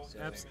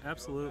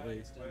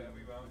 absolutely.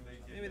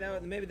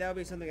 Maybe that'll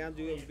be something I'll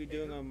be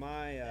doing on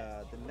my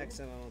the next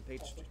time I'm on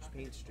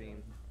paint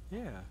stream.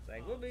 Yeah.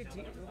 It's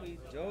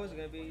like Joe's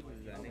gonna be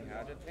learning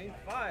how to paint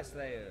fire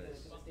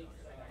slayers.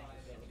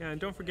 Yeah, and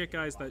don't forget,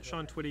 guys, that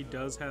Sean Twitty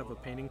does have a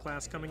painting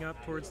class coming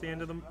up towards the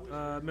end of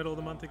the middle of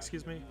the month.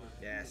 Excuse me.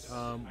 Yes.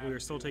 We are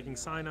still taking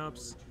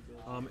sign-ups.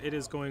 It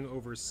is going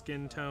over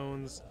skin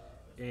tones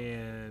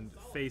and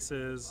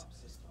faces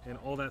and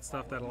all that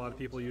stuff that a lot of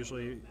people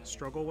usually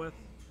struggle with.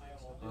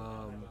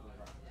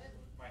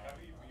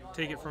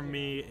 Take it from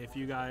me, if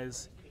you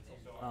guys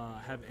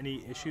have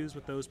any issues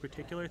with those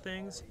particular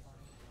things,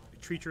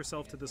 treat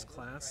yourself to this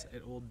class.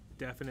 It will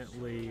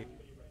definitely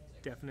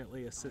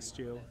assist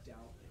you.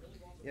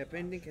 Yeah,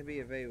 painting can be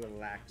a very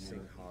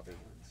relaxing hobby.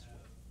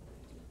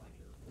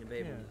 And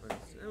very Yeah.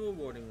 a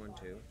rewarding one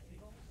too.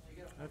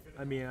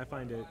 I mean, I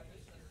find it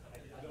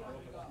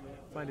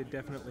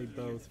definitely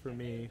both for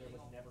me.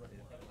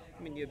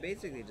 I mean, you're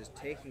basically just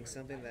taking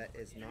something that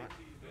is not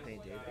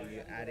painted and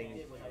you're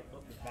adding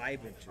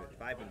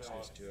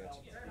vibrantness to it,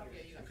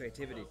 and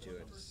creativity to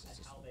it. It's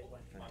just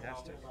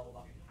fantastic.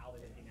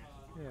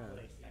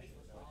 Yeah.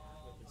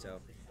 So,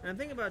 and I'm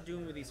thinking about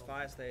doing with these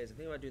fire slayers. I'm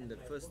thinking about doing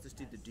just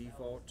do the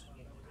default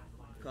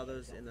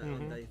colors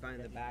that you find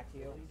in the back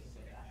here.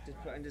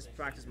 Just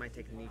practice my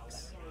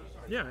techniques.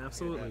 Yeah,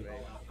 absolutely.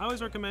 I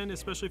always recommend,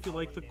 especially if you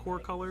like the core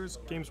colors,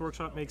 Games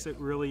Workshop makes it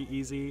really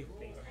easy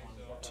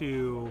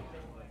to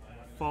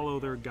follow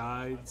their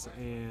guides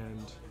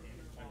and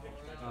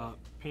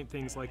paint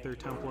things like their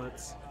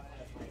templates.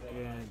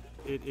 And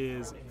it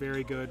is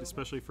very good,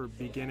 especially for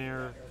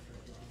beginner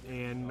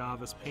and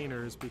novice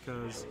painters,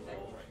 because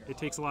it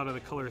takes a lot of the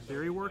color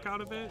theory work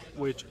out of it,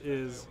 which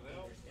is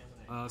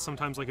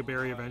sometimes like a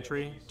barrier of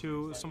entry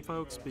to some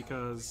folks,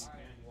 because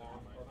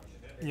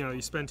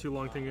you spend too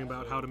long thinking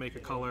about how to make a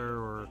color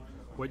or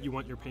what you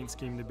want your paint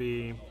scheme to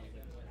be,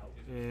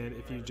 and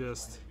if you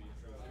just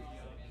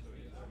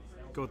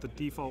go with the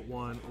default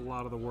one, a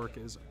lot of the work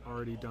is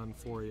already done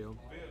for you.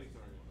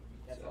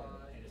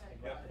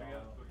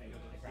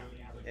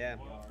 Yeah.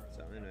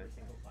 So anyway.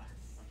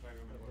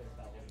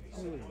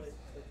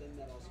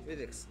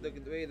 Really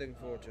looking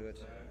forward to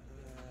it.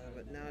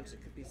 But now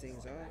just cut these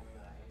things off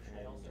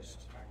and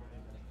just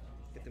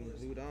get them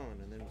glued on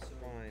and then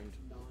primed.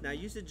 Now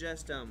you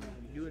suggest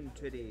you and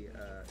Twitty,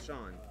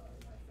 Sean,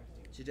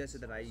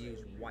 suggested that I use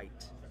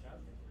white.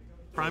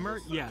 Primer?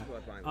 Yeah.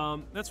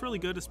 Primer. That's really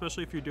good,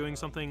 especially if you're doing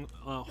something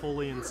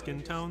wholly in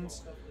skin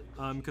tones,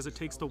 because it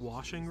takes the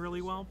washing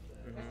really well.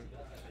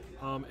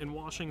 And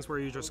washing's where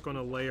you're just going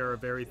to layer a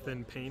very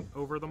thin paint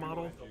over the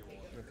model.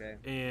 Okay.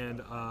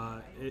 And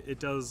it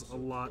does a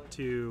lot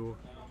to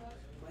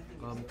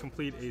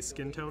complete a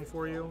skin tone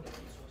for you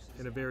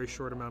in a very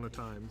short amount of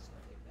time.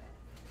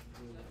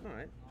 All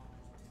right.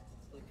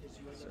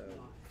 So,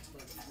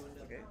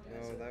 okay.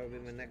 Well, that will be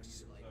my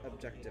next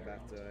objective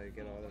after I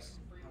get all this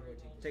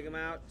take them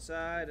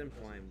outside and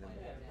prime them.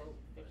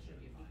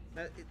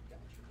 Now,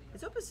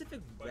 is there a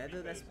specific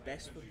weather that's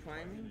best for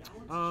priming?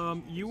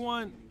 You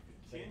want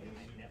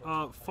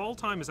fall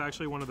time is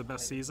actually one of the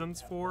best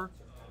seasons for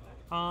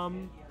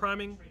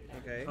priming.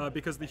 Okay.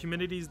 Because the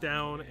humidity's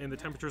down and the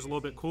temperature's a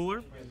little bit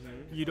cooler.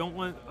 You don't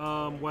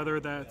want weather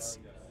that's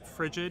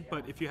frigid,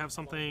 but if you have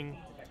something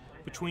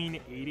between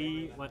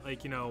 80, like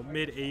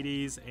mid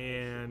 80s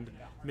and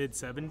mid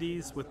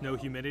 70s with no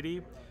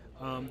humidity,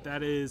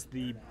 that is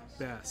the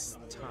best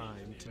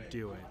time to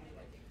do it.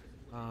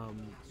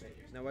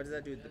 Now, what does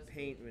that do with the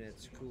paint when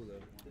it's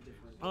cooler?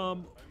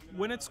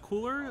 When it's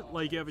cooler,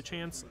 like you have a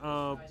chance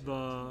of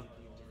the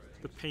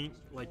paint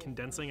like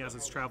condensing as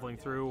it's traveling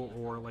through,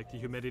 or like the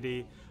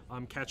humidity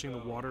catching the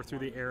water through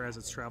the air as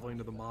it's traveling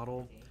to the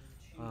model,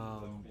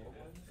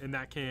 and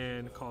that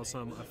can cause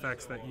some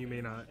effects that you may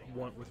not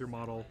want with your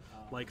model,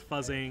 like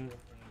fuzzing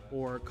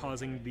or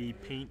causing the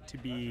paint to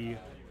be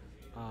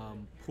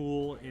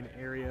pool in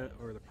area,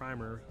 or the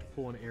primer to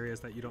pool in areas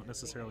that you don't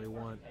necessarily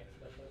want.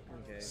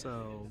 Okay.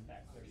 So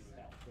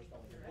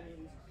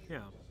yeah,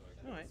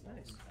 All right,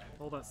 nice.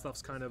 all that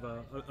stuff's kind of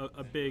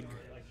a big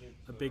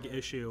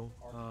issue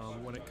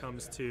when it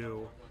comes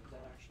to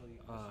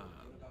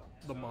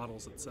the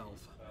models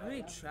itself. How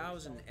many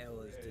trials and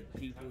errors did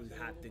people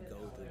have to go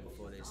through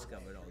before they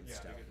discovered all this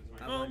stuff?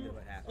 I wonder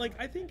what happened. Like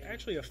I think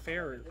actually a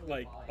fair,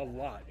 like a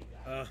lot,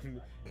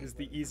 is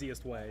the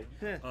easiest way.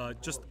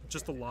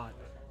 Just a lot.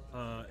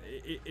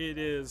 It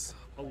is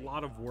a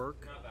lot of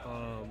work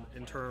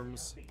in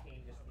terms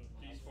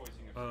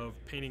of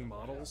painting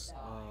models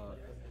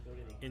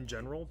in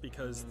general,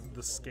 because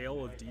the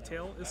scale of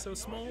detail is so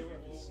small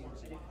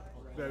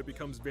that it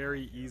becomes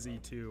very easy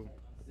to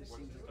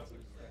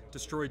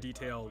destroy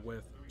detail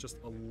with just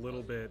a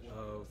little bit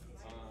of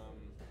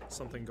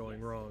something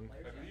going wrong.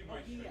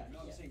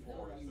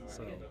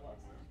 So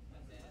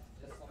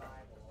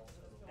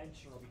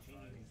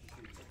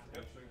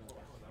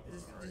It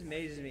just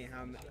amazes me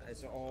how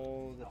it's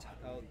all the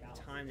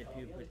time that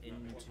people put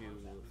into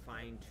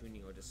fine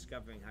tuning or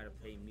discovering how to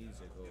play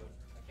music, or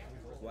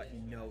what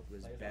note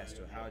was best,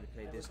 or how to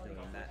play this note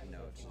and that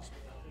note.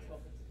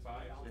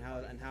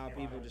 And how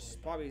people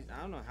just probably,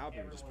 I don't know how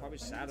people just probably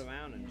sat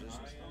around and just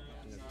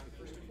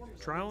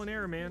trial and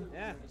error, man.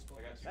 yeah.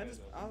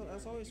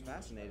 That's always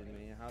fascinated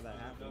me how that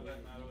happened.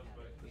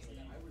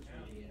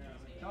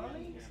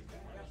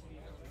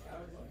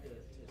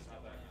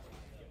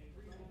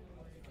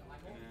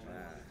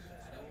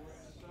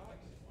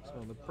 So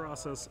in the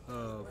process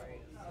of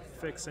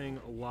fixing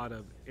a lot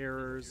of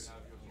errors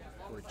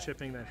or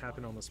chipping that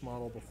happened on this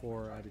model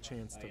before I had a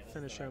chance to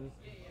finish him.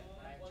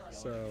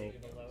 So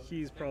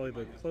he's probably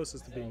the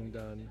closest to being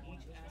done,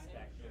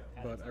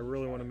 but I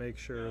really want to make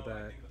sure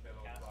that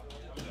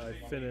I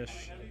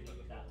finish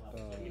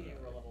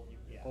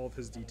all of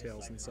his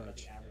details and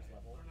such.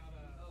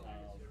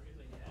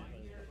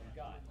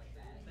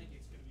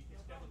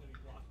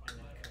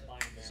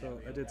 So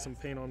I did some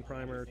paint on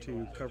primer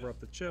to cover up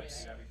the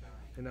chips,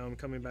 and now I'm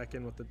coming back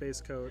in with the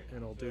base coat,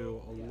 and I'll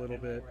do a little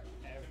bit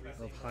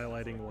of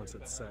highlighting once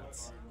it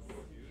sets.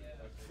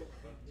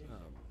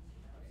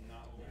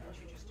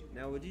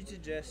 Now, would you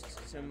suggest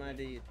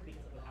somebody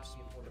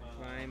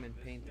prime and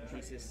paint the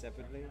pieces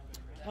separately?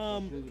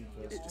 Glue them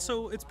first?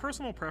 So it's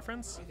personal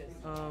preference,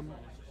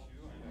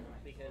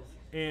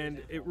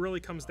 and it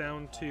really comes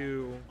down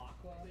to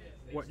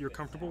what you're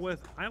comfortable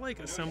with. I like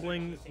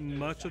assembling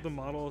much of the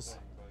models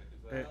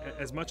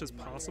as much as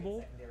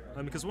possible,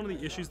 because one of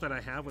the issues that I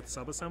have with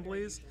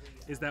sub-assemblies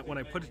is that when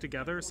I put it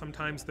together,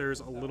 sometimes there's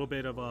a little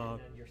bit of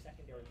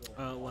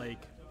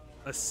like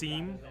a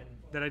seam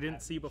that I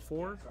didn't see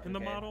before in the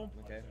model,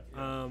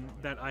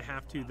 that I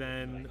have to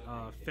then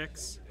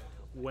fix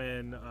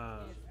when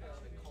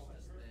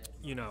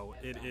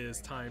it is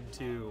time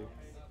to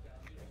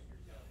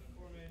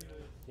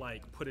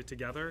like put it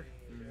together,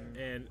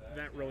 and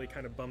that really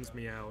kind of bums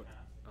me out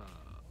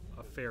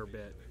a fair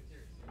bit.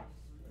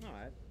 All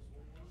right.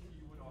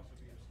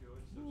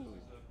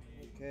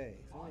 Okay,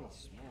 only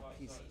small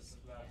pieces.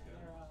 All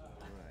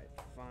right,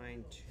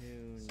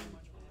 fine-tune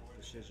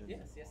precision. Yes,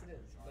 it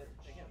is. But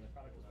again, the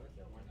product was worth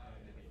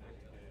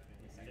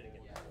it. Send it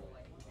again.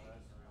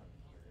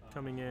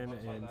 Coming in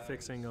and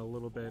fixing a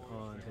little bit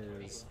on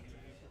his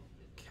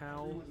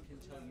cowl.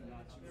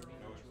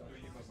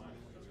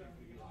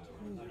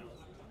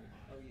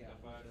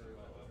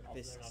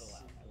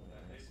 Fists.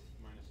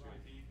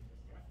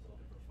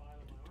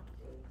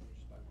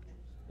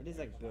 It is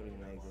like building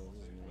Legos,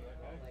 isn't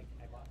it?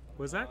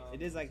 Was that?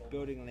 It is like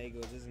building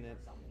Legos, isn't it?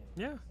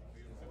 Yeah.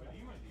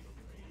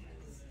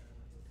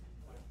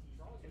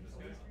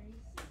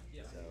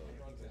 So,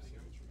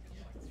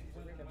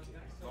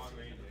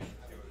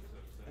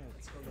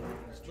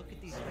 look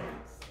at these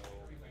things.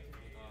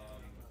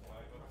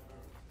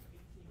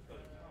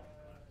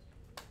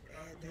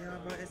 They are,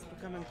 but it's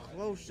becoming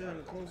closer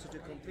and closer to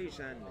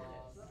completion.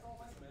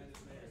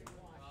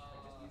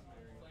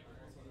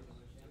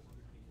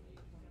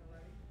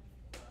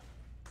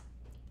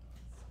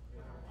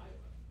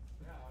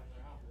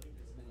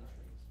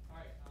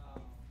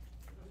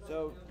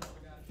 So,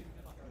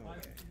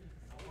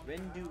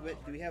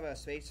 Do we have a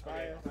Space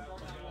Spire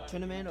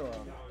tournament or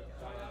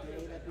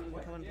that people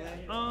can come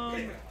and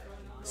play?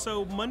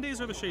 So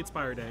Mondays are the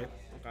Shadespire day,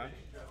 Okay.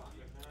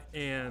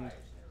 and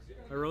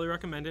I really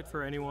recommend it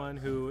for anyone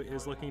who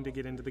is looking to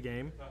get into the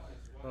game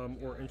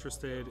or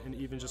interested in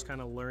even just kind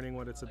of learning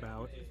what it's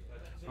about.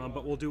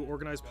 But we'll do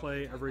organized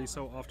play every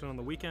so often on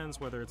the weekends,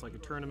 whether it's like a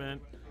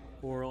tournament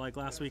or like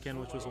last weekend,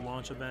 which was a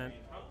launch event.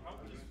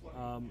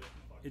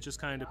 It just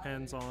kind of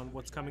depends on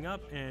what's coming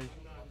up and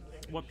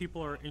what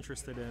people are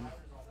interested in.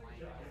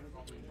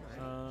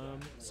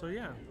 So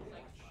yeah.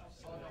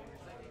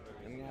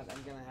 I'm gonna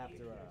have to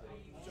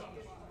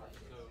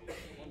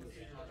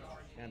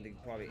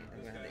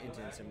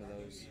enter in some of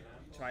those.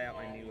 Try out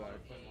my new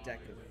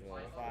deck of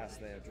Fire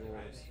Slayer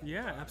drawers.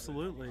 Yeah,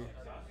 absolutely.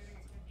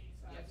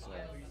 So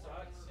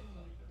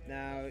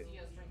now,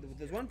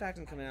 there's one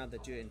faction coming out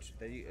that you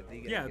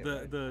Yeah, get, the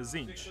right? the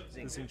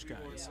Zinch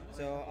guys.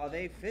 So are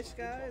they fish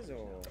guys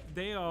or?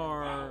 They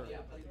are.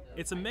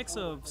 It's a mix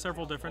of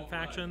several different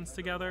factions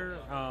together.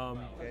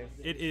 Okay.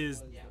 It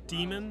is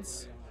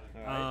demons,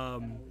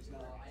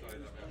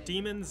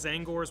 demons,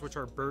 Zangors, which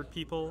are bird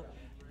people,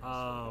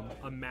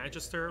 a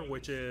Magister,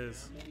 which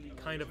is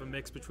kind of a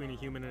mix between a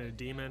human and a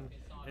demon,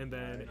 and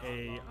then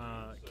a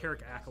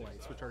Carrick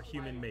Acolytes, which are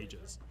human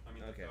mages.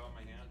 Okay.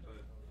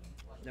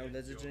 No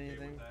lizards or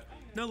anything?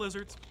 No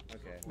lizards.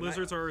 Okay.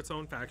 Lizards are its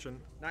own faction.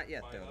 Not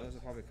yet though. Those are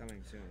probably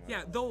coming soon. Right?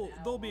 Yeah,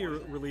 they'll be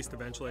released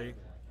eventually,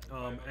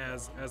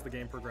 as the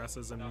game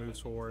progresses and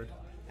moves forward.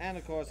 And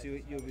of course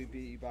you'll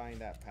be buying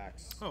that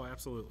PAX Oh,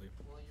 absolutely.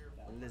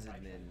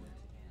 Lizardmen.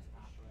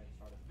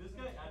 This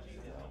guy actually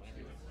is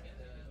actually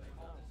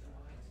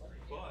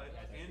but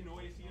and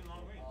noisy and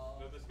long range.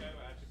 So this guy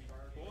would actually be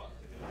cool up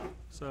to him.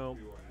 So,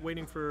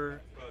 waiting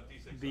for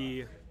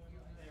the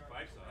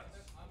 5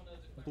 slots.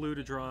 blue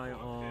to dry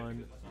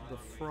on the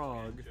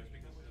frog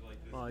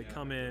while I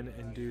come in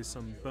and do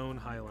some bone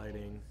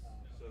highlighting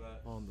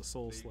on the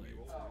Soul Slave.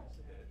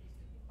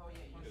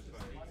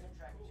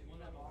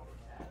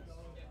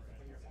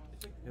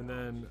 And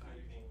then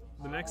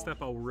the next step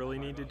I'll really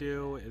need to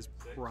do is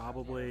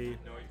probably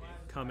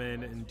come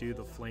in and do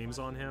the flames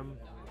on him,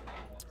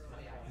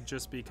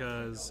 just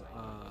because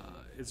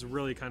it's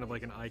really kind of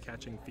like an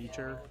eye-catching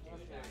feature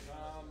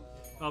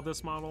of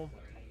this model.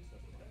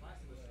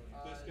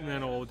 And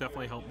then it will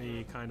definitely help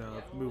me kind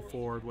of move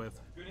forward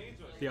with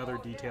the other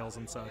details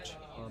and such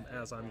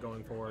as I'm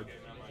going forward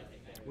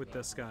with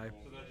this guy.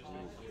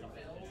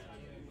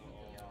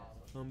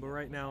 But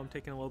right now I'm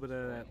taking a little bit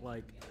of that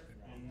like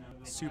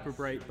super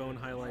bright bone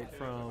highlight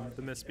from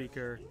the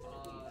Mistpeaker,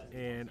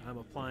 and I'm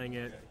applying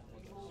it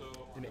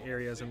in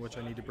areas in which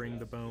I need to bring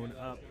the bone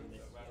up,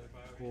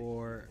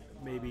 or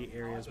maybe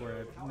areas where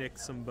I've nicked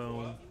some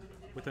bone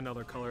with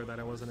another color that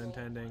I wasn't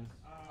intending.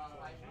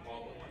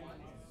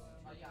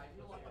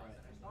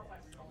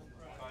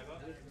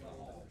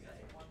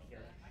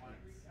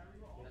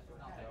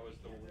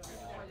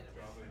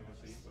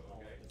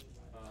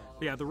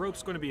 But yeah, the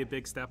rope's going to be a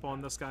big step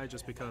on this guy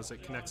just because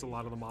it connects a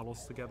lot of the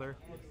models together.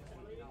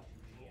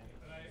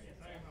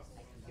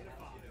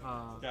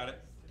 Got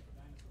it.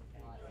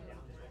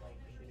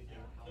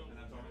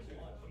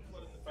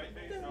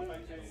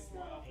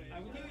 I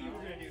knew you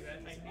were gonna do that.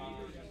 I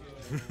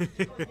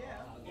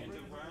knew you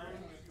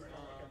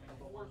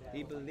were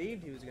He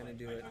believed he was gonna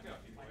do it.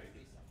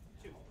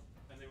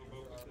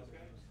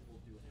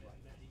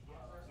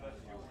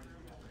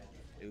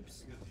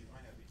 Oops.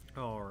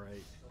 All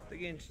right. The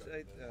game.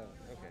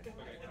 Okay.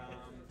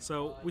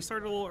 So we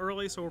started a little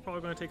early, so we're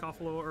probably going to take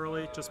off a little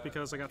early just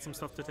because I got some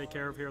stuff to take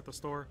care of here at the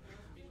store.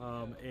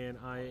 And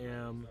I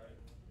am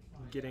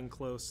getting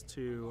close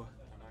to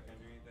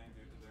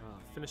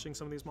finishing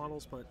some of these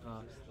models, but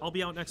I'll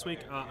be out next week.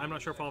 I'm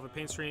not sure if I'll have a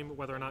paint stream.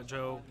 Whether or not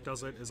Joe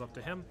does it is up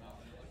to him.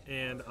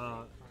 And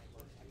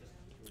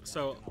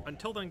so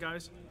until then,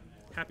 guys,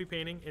 happy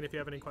painting. And if you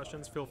have any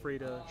questions, feel free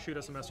to shoot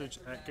us a message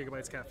at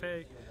Gigabytes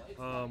Cafe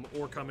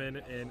or come in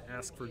and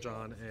ask for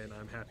John, and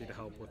I'm happy to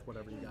help with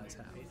whatever you guys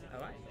have.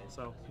 All right.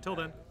 So until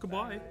then,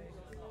 goodbye.